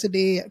posting twice a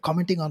day,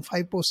 commenting on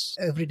 5 posts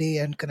every day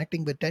and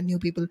connecting with 10 new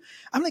people.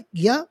 I'm like,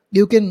 yeah,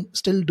 you can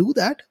still do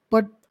that.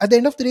 But at the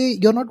end of the day,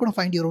 you're not going to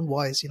find your own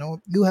voice.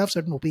 You have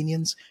certain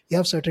opinions, you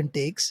have certain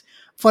takes.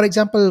 For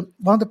example,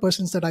 one of the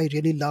persons that I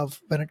really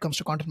love when it comes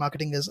to content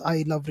marketing is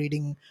I love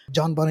reading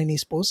John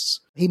Bonini's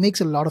posts. He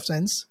makes a lot of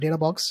sense,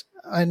 Databox.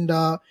 And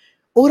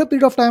over a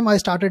period of time, I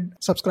started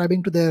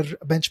subscribing to their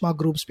benchmark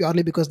groups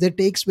purely because their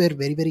takes were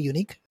very, very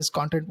unique. His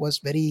content was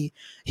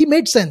he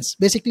made sense.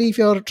 Basically, if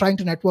you're trying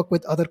to network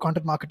with other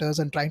content marketers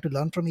and trying to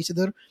learn from each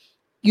other,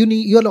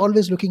 you're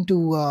always looking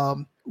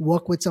to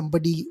work with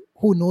somebody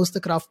who knows the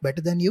craft better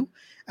than you.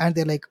 And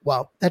they're like,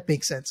 wow, that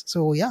makes sense.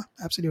 So yeah,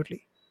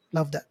 absolutely.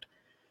 Love that.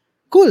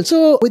 Cool.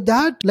 So with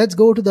that, let's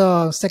go to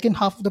the second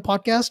half of the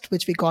podcast,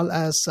 which we call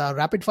as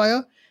rapid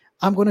fire.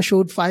 I'm going to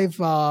shoot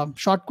 5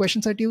 short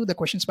questions at you. The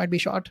questions might be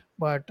short,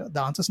 but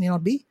the answers need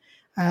not be.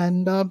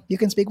 And you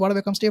can speak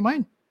whatever comes to your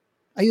mind.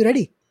 Are you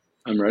ready?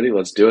 I'm ready.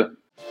 Let's do it.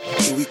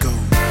 Here we go.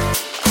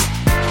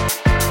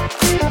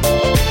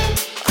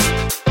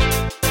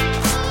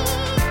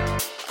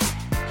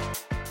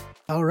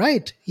 All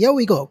right. Here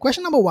we go.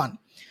 Question number 1.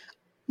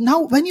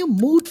 Now, when you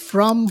moved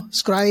from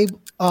Scribe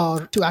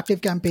or to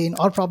Active Campaign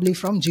or probably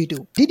from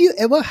G2, did you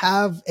ever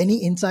have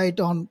any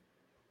insight on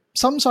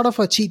some sort of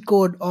a cheat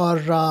code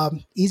or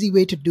easy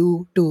way to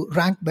do to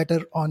rank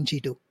better on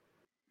G2?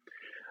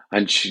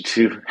 On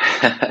G2,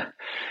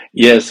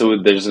 yeah. So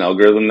there's an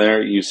algorithm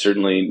there. You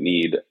certainly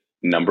need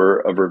number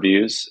of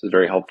reviews is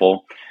very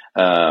helpful.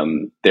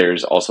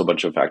 There's also a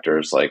bunch of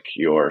factors like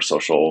your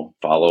social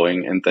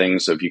following and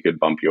things. So if you could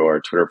bump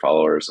your Twitter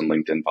followers and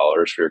LinkedIn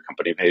followers for your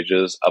company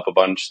pages up a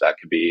bunch, that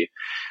could be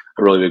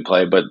a really big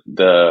play. But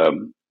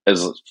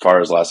as far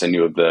as last I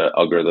knew of the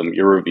algorithm,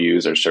 your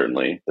reviews are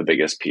certainly the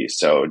biggest piece.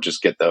 So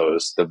just get the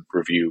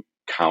review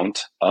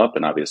count up,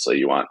 and obviously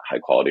you want high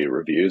quality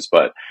reviews,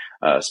 but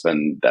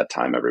spend that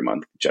time every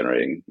month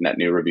generating net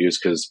new reviews,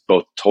 because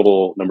both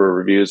total number of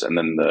reviews and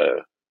then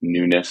the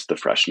newness, the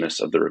freshness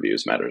of the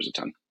reviews matters a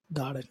ton.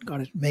 Got it.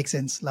 Got it. Makes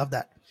sense. Love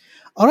that.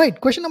 All right.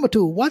 Question number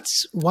 2.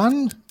 What's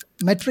one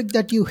metric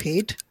that you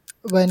hate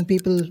when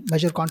people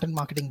measure content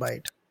marketing by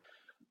it?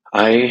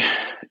 I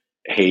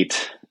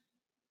hate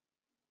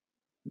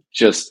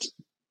just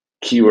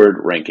keyword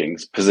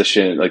rankings,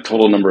 position, like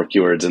total number of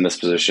keywords in this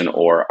position,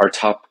 or our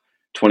top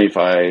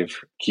 25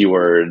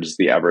 keywords,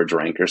 the average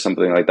rank or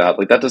something like that.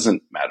 Like that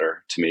doesn't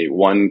matter to me.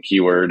 One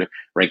keyword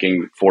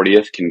ranking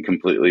 40th can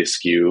completely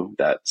skew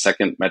that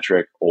second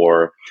metric,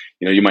 or,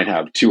 you might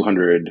have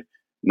 200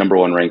 number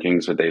one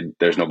rankings, but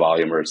there's no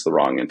volume, or it's the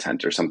wrong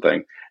intent or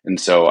something. And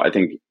so I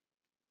think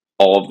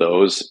all of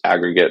those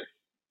aggregate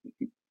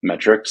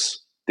metrics,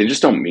 they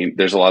just don't mean,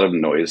 there's a lot of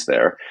noise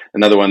there.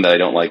 Another one that I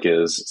don't like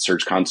is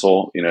Search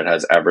Console. It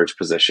has average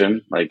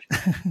position. Like,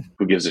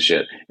 who gives a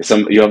shit? If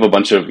you have a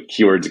bunch of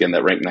keywords again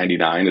that rank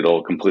 99,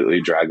 it'll completely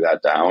drag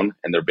that down,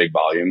 and they're big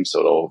volume, so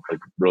it'll like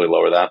really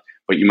lower that.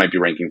 But you might be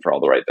ranking for all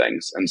the right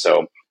things. And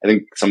so I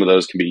think some of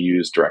those can be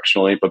used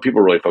directionally, but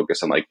people really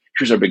focus on like,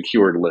 here's our big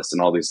keyword list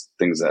and all these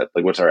things that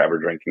like, what's our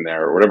average ranking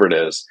there or whatever it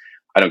is.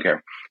 I don't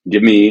care.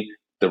 Give me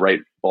the right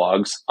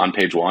blogs on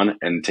page one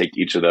and take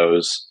each of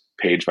those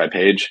page by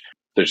page.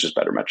 There's just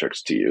better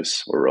metrics to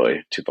use. We're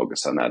really too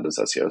focused on that as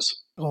SEOs.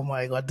 Oh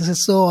my God, this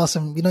is so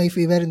awesome. If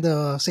we were in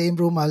the same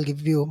room, I'll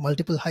give you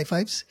multiple high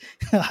fives.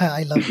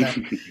 I love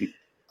that.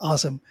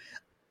 Awesome.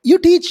 You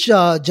teach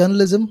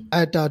journalism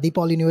at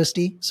DePaul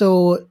University.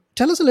 So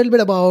tell us a little bit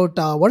about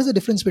what is the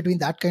difference between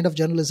that kind of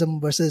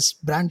journalism versus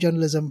brand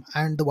journalism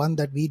and the one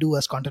that we do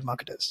as content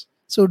marketers.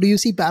 So do you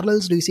see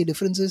parallels? Do you see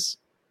differences?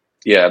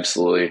 Yeah,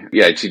 absolutely.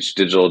 Yeah, I teach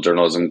digital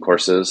journalism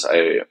courses.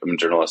 I'm a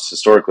journalist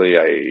historically.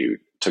 I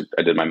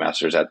did my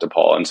master's at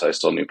DePaul, and so I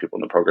still knew people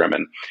in the program.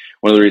 And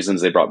one of the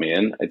reasons they brought me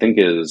in, I think,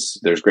 is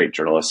there's great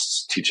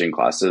journalists teaching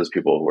classes,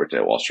 people who worked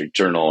at Wall Street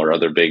Journal or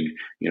other big,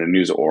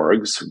 news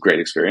orgs, great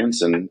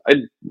experience. And I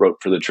wrote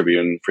for the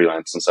Tribune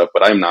freelance and stuff,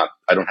 but I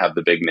don't have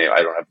the big name.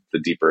 I don't have the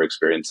deeper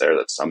experience there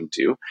that some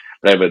do,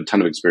 but I have a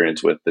ton of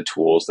experience with the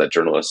tools that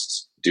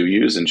journalists do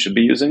use and should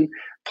be using,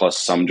 plus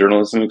some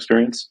journalism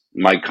experience.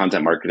 My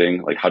content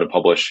marketing, like how to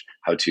publish,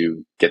 how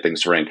to get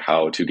things to rank,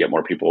 how to get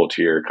more people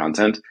to your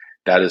content,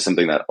 that is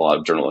something that a lot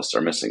of journalists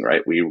are missing,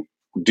 right? We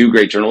do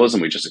great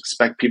journalism. We just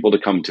expect people to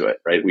come to it,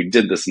 right? We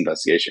did this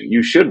investigation.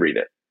 You should read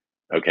it.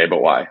 Okay,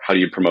 but why? How do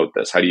you promote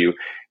this? How do you,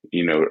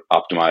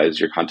 optimize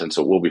your content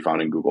so it will be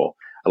found in Google?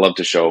 I love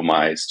to show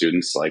my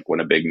students, like when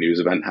a big news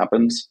event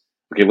happens,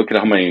 okay, look at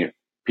how many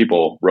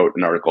people wrote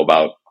an article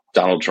about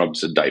Donald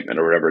Trump's indictment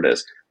or whatever it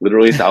is.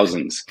 Literally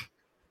thousands.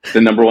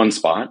 The number one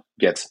spot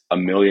gets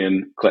 1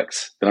 million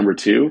clicks. The number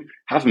two,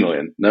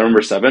 500,000. The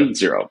number 7,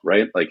 0,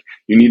 right? Like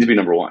you need to be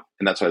number one.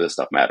 And that's why this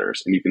stuff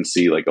matters. And you can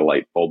see like a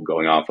light bulb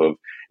going off of,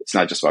 it's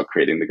not just about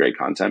creating the great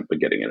content, but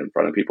getting it in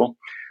front of people.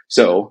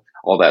 So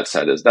all that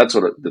said is that's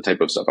what the type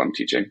of stuff I'm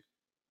teaching.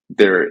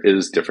 There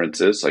is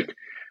differences. Like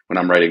when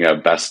I'm writing a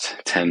best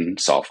 10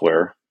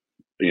 software,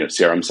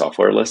 CRM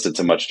software list, it's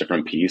a much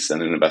different piece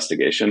than an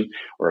investigation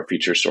or a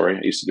feature story.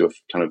 I used to do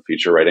a ton of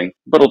feature writing,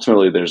 but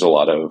ultimately there's a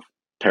lot of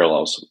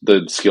parallels.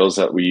 The skills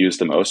that we use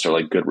the most are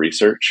like good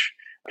research,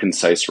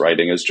 concise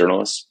writing as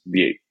journalists.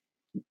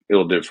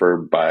 It'll differ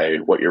by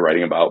what you're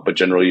writing about, but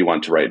generally you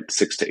want to write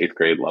 6th to 8th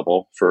grade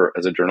level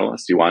as a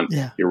journalist. You want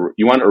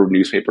you want a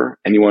newspaper.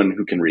 Anyone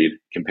who can read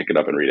can pick it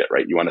up and read it,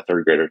 right? You want a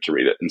 3rd grader to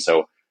read it, and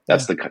so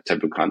that's the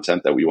type of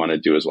content that we want to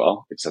do as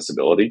well,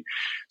 accessibility.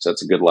 So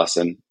that's a good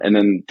lesson. And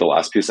then the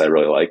last piece I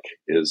really like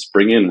is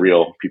bring in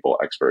real people,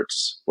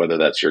 experts, whether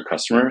that's your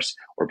customers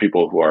or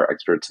people who are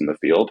experts in the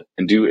field,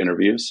 and do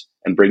interviews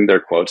and bring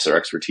their quotes, their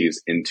expertise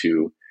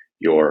into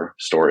your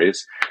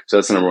stories. So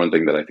that's the number one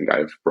thing that I think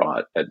I've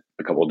brought at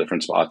a couple of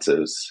different spots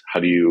is how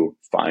do you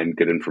find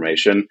good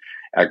information,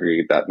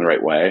 aggregate that in the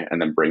right way,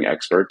 and then bring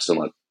experts and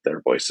let their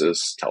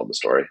voices tell the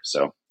story.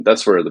 So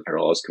that's where the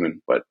parallels come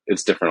in, but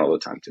it's different all the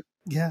time too.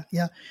 Yeah.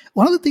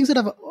 One of the things that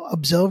I've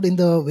observed in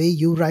the way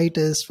you write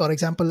is, for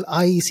example,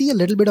 I see a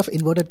little bit of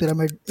inverted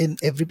pyramid in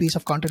every piece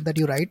of content that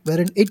you write,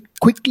 wherein it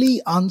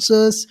quickly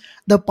answers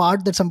the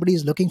part that somebody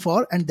is looking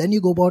for, and then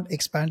you go about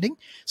expanding.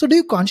 So do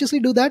you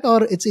consciously do that,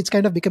 or it's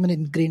kind of become an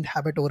ingrained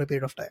habit over a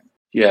period of time?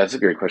 Yeah, it's a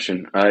great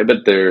question. I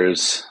bet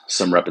there's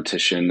some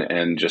repetition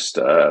and just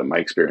my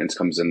experience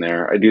comes in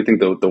there. I do think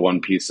the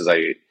one piece is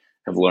I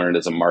have learned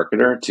as a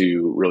marketer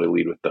to really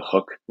lead with the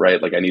hook,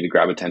 right? Like I need to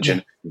grab Yeah,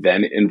 attention,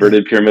 then yeah,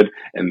 inverted pyramid,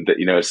 and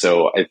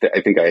so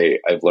I think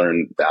I've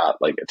learned that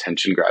like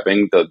attention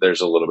grabbing.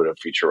 There's a little bit of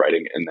feature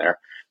writing in there.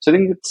 So I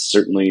think it's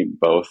certainly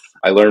both.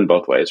 I learn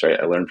both ways, right?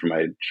 I learn from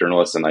my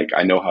journalists, and like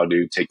I know how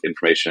to take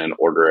information and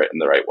order it in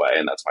the right way,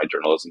 and that's my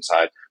journalism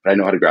side. But I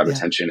know how to grab yeah.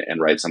 attention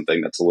and write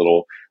something that's a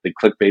little like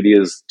clickbaity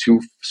is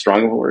too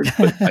strong of a word,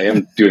 but I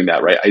am doing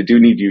that, right? I do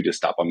need you to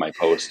stop on my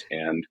post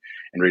and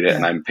read it.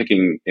 And Yeah. I'm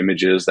picking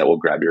images that will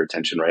grab your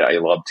attention, right? I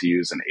love to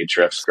use an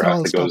Ahrefs graph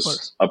Scroll that stopper.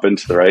 goes up and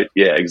to the right.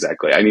 Yeah,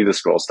 exactly. I need a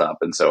scroll stop.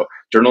 And so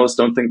journalists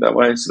don't think that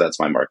way. So that's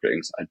my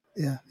marketing side.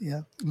 Yeah,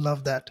 yeah.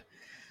 Love that.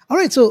 All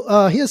right,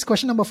 so here's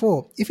question number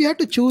 4. If you had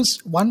to choose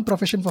one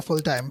profession for full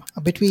time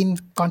between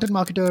content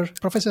marketer,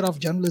 professor of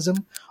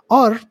journalism,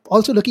 or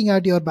also looking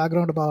at your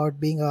background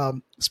about being a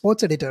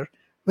sports editor,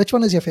 which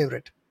one is your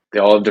favorite? They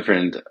all have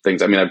different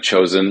things. I mean, I've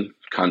chosen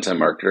content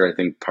marketer. I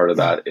think part of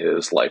Yeah, that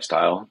is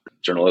lifestyle.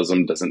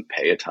 Journalism doesn't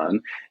pay a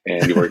ton,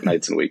 and you work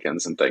nights and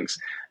weekends and things.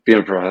 Being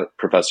a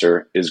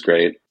professor is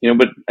great,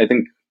 but I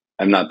think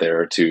I'm not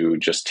there to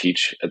just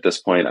teach at this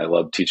point. I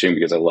love teaching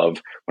because I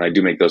love when I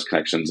do make those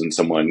connections and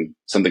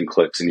something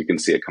clicks and you can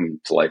see it come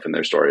to life in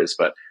their stories.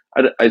 But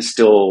I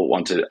still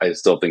I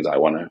still have things I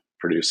want to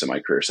produce in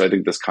my career. So I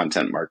think this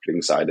content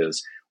marketing side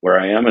is where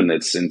I am, and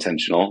it's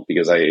intentional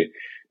because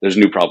there's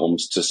new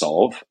problems to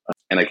solve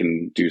and I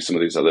can do some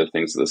of these other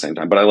things at the same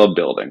time. But I love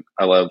building.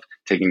 I love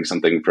taking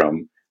something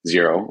from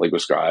zero, like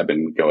with Scribe,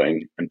 and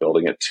going and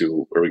building it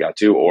to where we got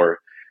to, or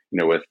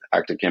with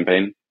Active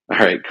Campaign. All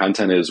right,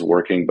 content is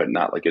working, but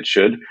not like it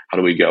should. How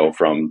do we go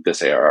from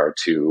this ARR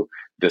to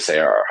this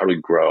ARR? How do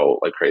we grow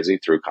like crazy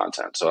through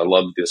content? So I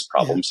love this yeah,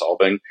 problem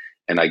solving,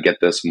 and I get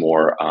this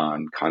more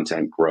on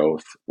content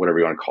growth, whatever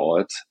you want to call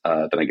it,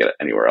 than I get it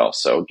anywhere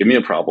else. So give me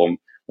a problem,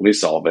 let me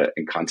solve it,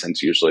 and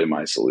content's usually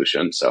my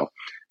solution. So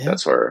yeah.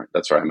 that's where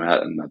I'm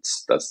at, and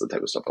that's the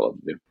type of stuff I love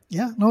to do.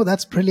 Yeah, no,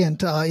 that's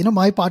brilliant.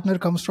 My partner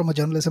comes from a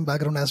journalism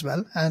background as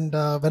well. And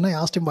when I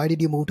asked him, why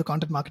did you move to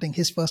content marketing?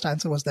 His first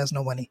answer was, there's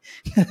no money.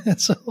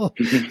 So,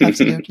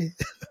 absolutely.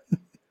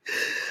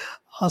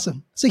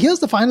 Awesome. So, here's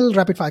the final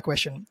rapid fire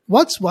question.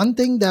 What's one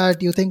thing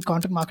that you think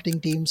content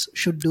marketing teams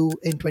should do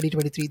in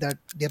 2023 that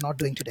they're not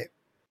doing today?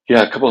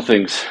 Yeah, a couple of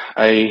things.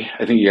 I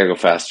think you gotta go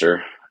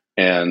faster,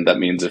 and that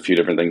means a few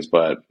different things.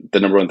 But the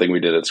number one thing we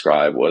did at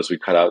Scribe was we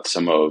cut out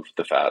some of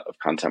the fat of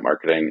content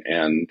marketing,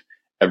 and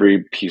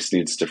every piece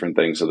needs different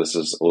things. So this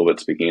is a little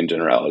bit speaking in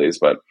generalities,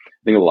 but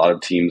I think a lot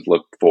of teams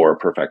look for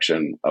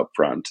perfection up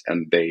front,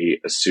 and they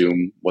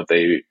assume what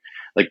they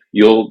like.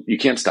 You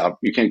can't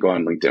go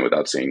on LinkedIn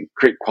without seeing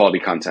create quality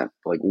content.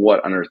 Like,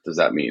 what on earth does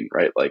that mean,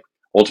 right? Like,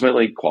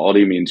 ultimately,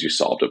 quality means you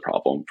solved a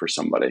problem for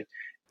somebody.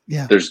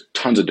 Yeah. There's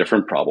tons of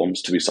different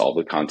problems to be solved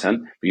with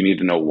content, but you need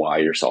to know why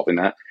you're solving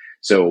that.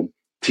 So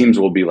teams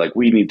will be like,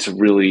 we need to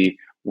really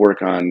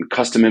work on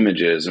custom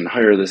images and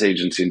hire this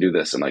agency and do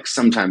this. And like,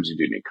 sometimes you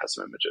do need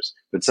custom images,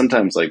 but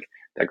sometimes like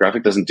that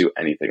graphic doesn't do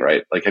anything,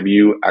 right? Like, have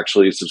you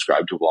actually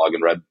subscribed to a blog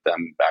and read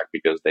them back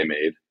because they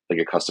made like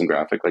a custom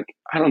graphic? Like,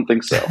 I don't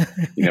think so.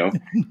 You know,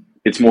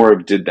 it's more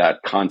of, did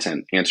that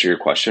content answer your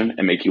question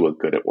and make you look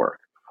good at work?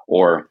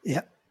 Or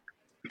Yeah.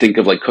 think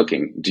of like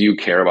cooking. Do you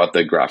care about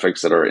the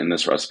graphics that are in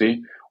this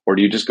recipe? Or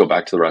do you just go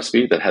back to the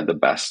recipe that had the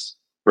best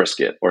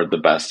brisket or the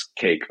best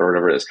cake or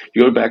whatever it is?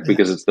 You go back Yeah.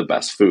 because it's the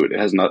best food. It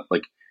has not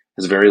like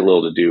has very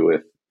little to do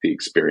with the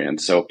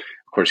experience. So of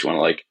course you want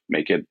to like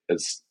make it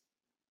as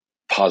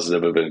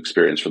positive of an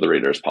experience for the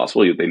reader as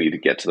possible. They need to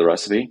get to the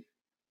recipe,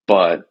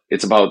 but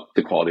it's about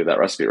the quality of that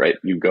recipe, right?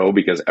 You go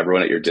because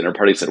everyone at your dinner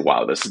party said,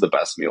 wow, this is the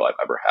best meal I've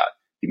ever had.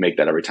 You make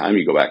that every time,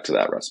 you go back to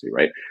that recipe,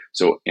 right?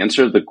 So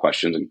answer the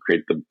questions and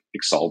create the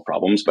solve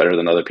problems better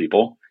than other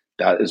people.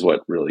 That is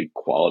what really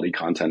quality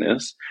content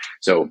is.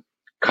 So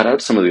cut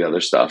out some of the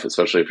other stuff,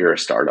 especially if you're a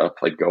startup,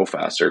 like go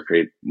faster,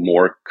 create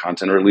more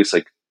content, or at least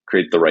like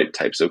create the right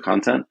types of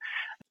content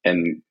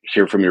and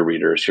hear from your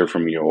readers, hear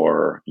from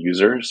your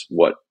users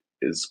what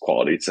is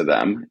quality to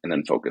them, and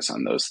then focus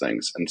on those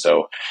things. And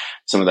so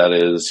some of that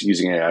is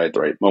using AI at the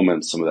right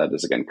moments. Some of that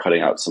is, again,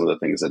 cutting out some of the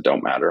things that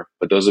don't matter.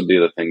 But those would be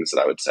the things that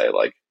I would say,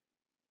 like,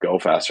 go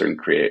faster and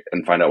create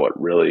and find out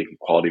what really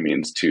quality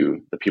means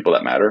to the people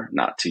that matter,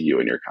 not to you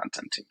and your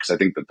content team. Because I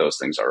think that those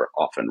things are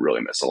often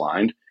really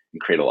misaligned and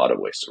create a lot of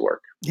wasted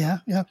work. Yeah,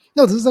 yeah.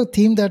 No, this is a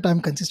theme that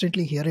I'm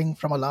consistently hearing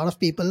from a lot of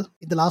people.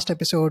 In the last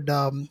episode,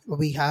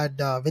 we had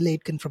Will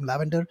Aitken from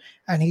Lavender,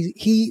 and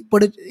he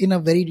put it in a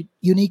very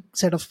unique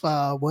set of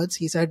words.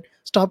 He said,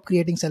 "Stop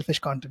creating selfish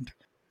content."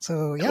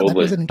 So yeah, that was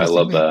Totally. an I interesting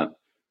love way. that.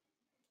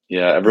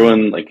 Yeah, Yeah,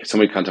 everyone, like so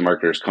many content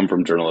marketers come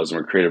from journalism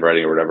or creative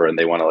writing or whatever, and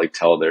they want to like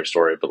tell their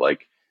story, but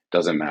like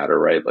doesn't matter,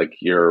 right? Like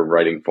you're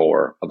writing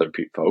for other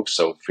folks,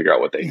 so figure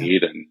out what they yeah,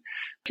 need and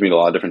can mean a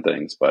lot of different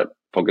things, but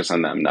focus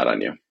on them, not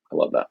on you. I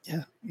love that.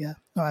 yeah, yeah.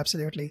 No,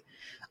 absolutely.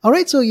 All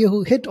right, so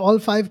you hit all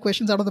 5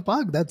 questions out of the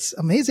park. That's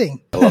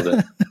amazing. I loved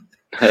it.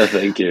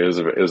 Thank you.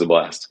 It was a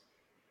blast.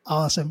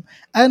 Awesome.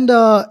 And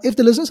if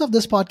the listeners of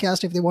this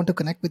podcast, if they want to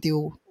connect with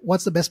you,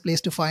 what's the best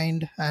place to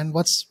find, and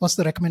what's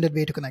the recommended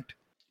way to connect?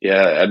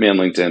 Yeah, add me on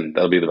LinkedIn.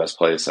 That'll be the best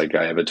place. Like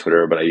I have a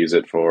Twitter, but I use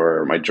it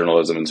for my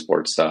journalism and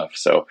sports stuff.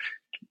 So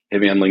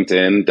hit me on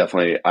LinkedIn.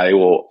 Definitely, I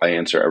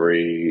answer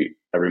every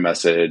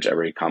message,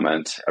 every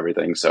comment,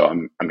 everything. So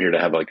I'm here to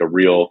have like a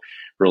real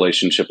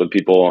relationship with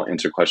people,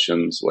 answer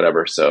questions,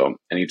 whatever. So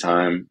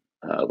anytime,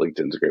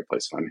 LinkedIn's a great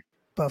place to find me.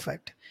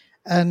 Perfect.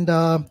 And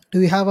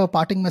do you have a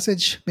parting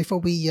message before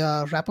we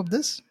wrap up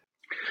this?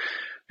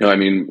 No, I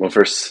mean, well,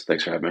 first,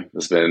 thanks for having me.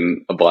 It's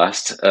been a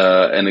blast.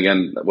 And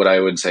again, what I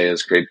would say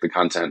is create the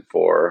content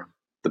for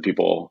the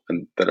people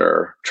that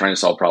are trying to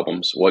solve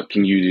problems. What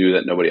can you do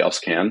that nobody else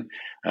can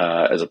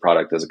as a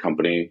product, as a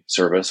company,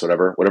 service,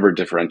 whatever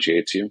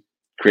differentiates you?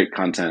 Create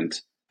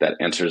content that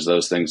answers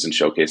those things and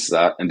showcases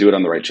that, and do it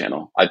on the right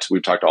channel.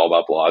 We've talked all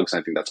about blogs, and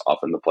I think that's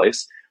often the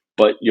place.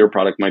 But your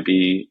product might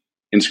be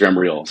Instagram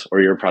Reels, or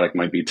your product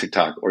might be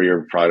TikTok, or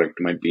your product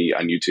might be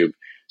on YouTube.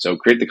 So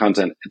create the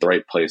content at the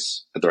right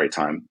place, at the right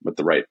time, with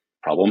the right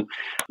problem.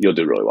 You'll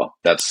do really well.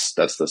 That's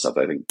the stuff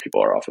that I think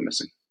people are often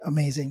missing.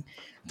 Amazing.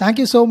 Thank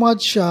you so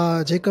much,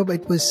 Jacob.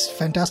 It was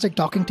fantastic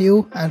talking to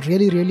you, and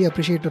really, really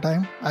appreciate your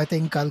time. I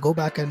think I'll go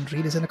back and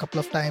re-listen a couple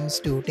of times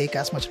to take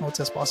as much notes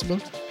as possible.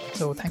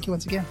 So thank you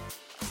once again.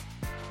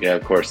 Yeah,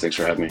 of course. Thanks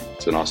for having me.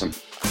 It's been awesome.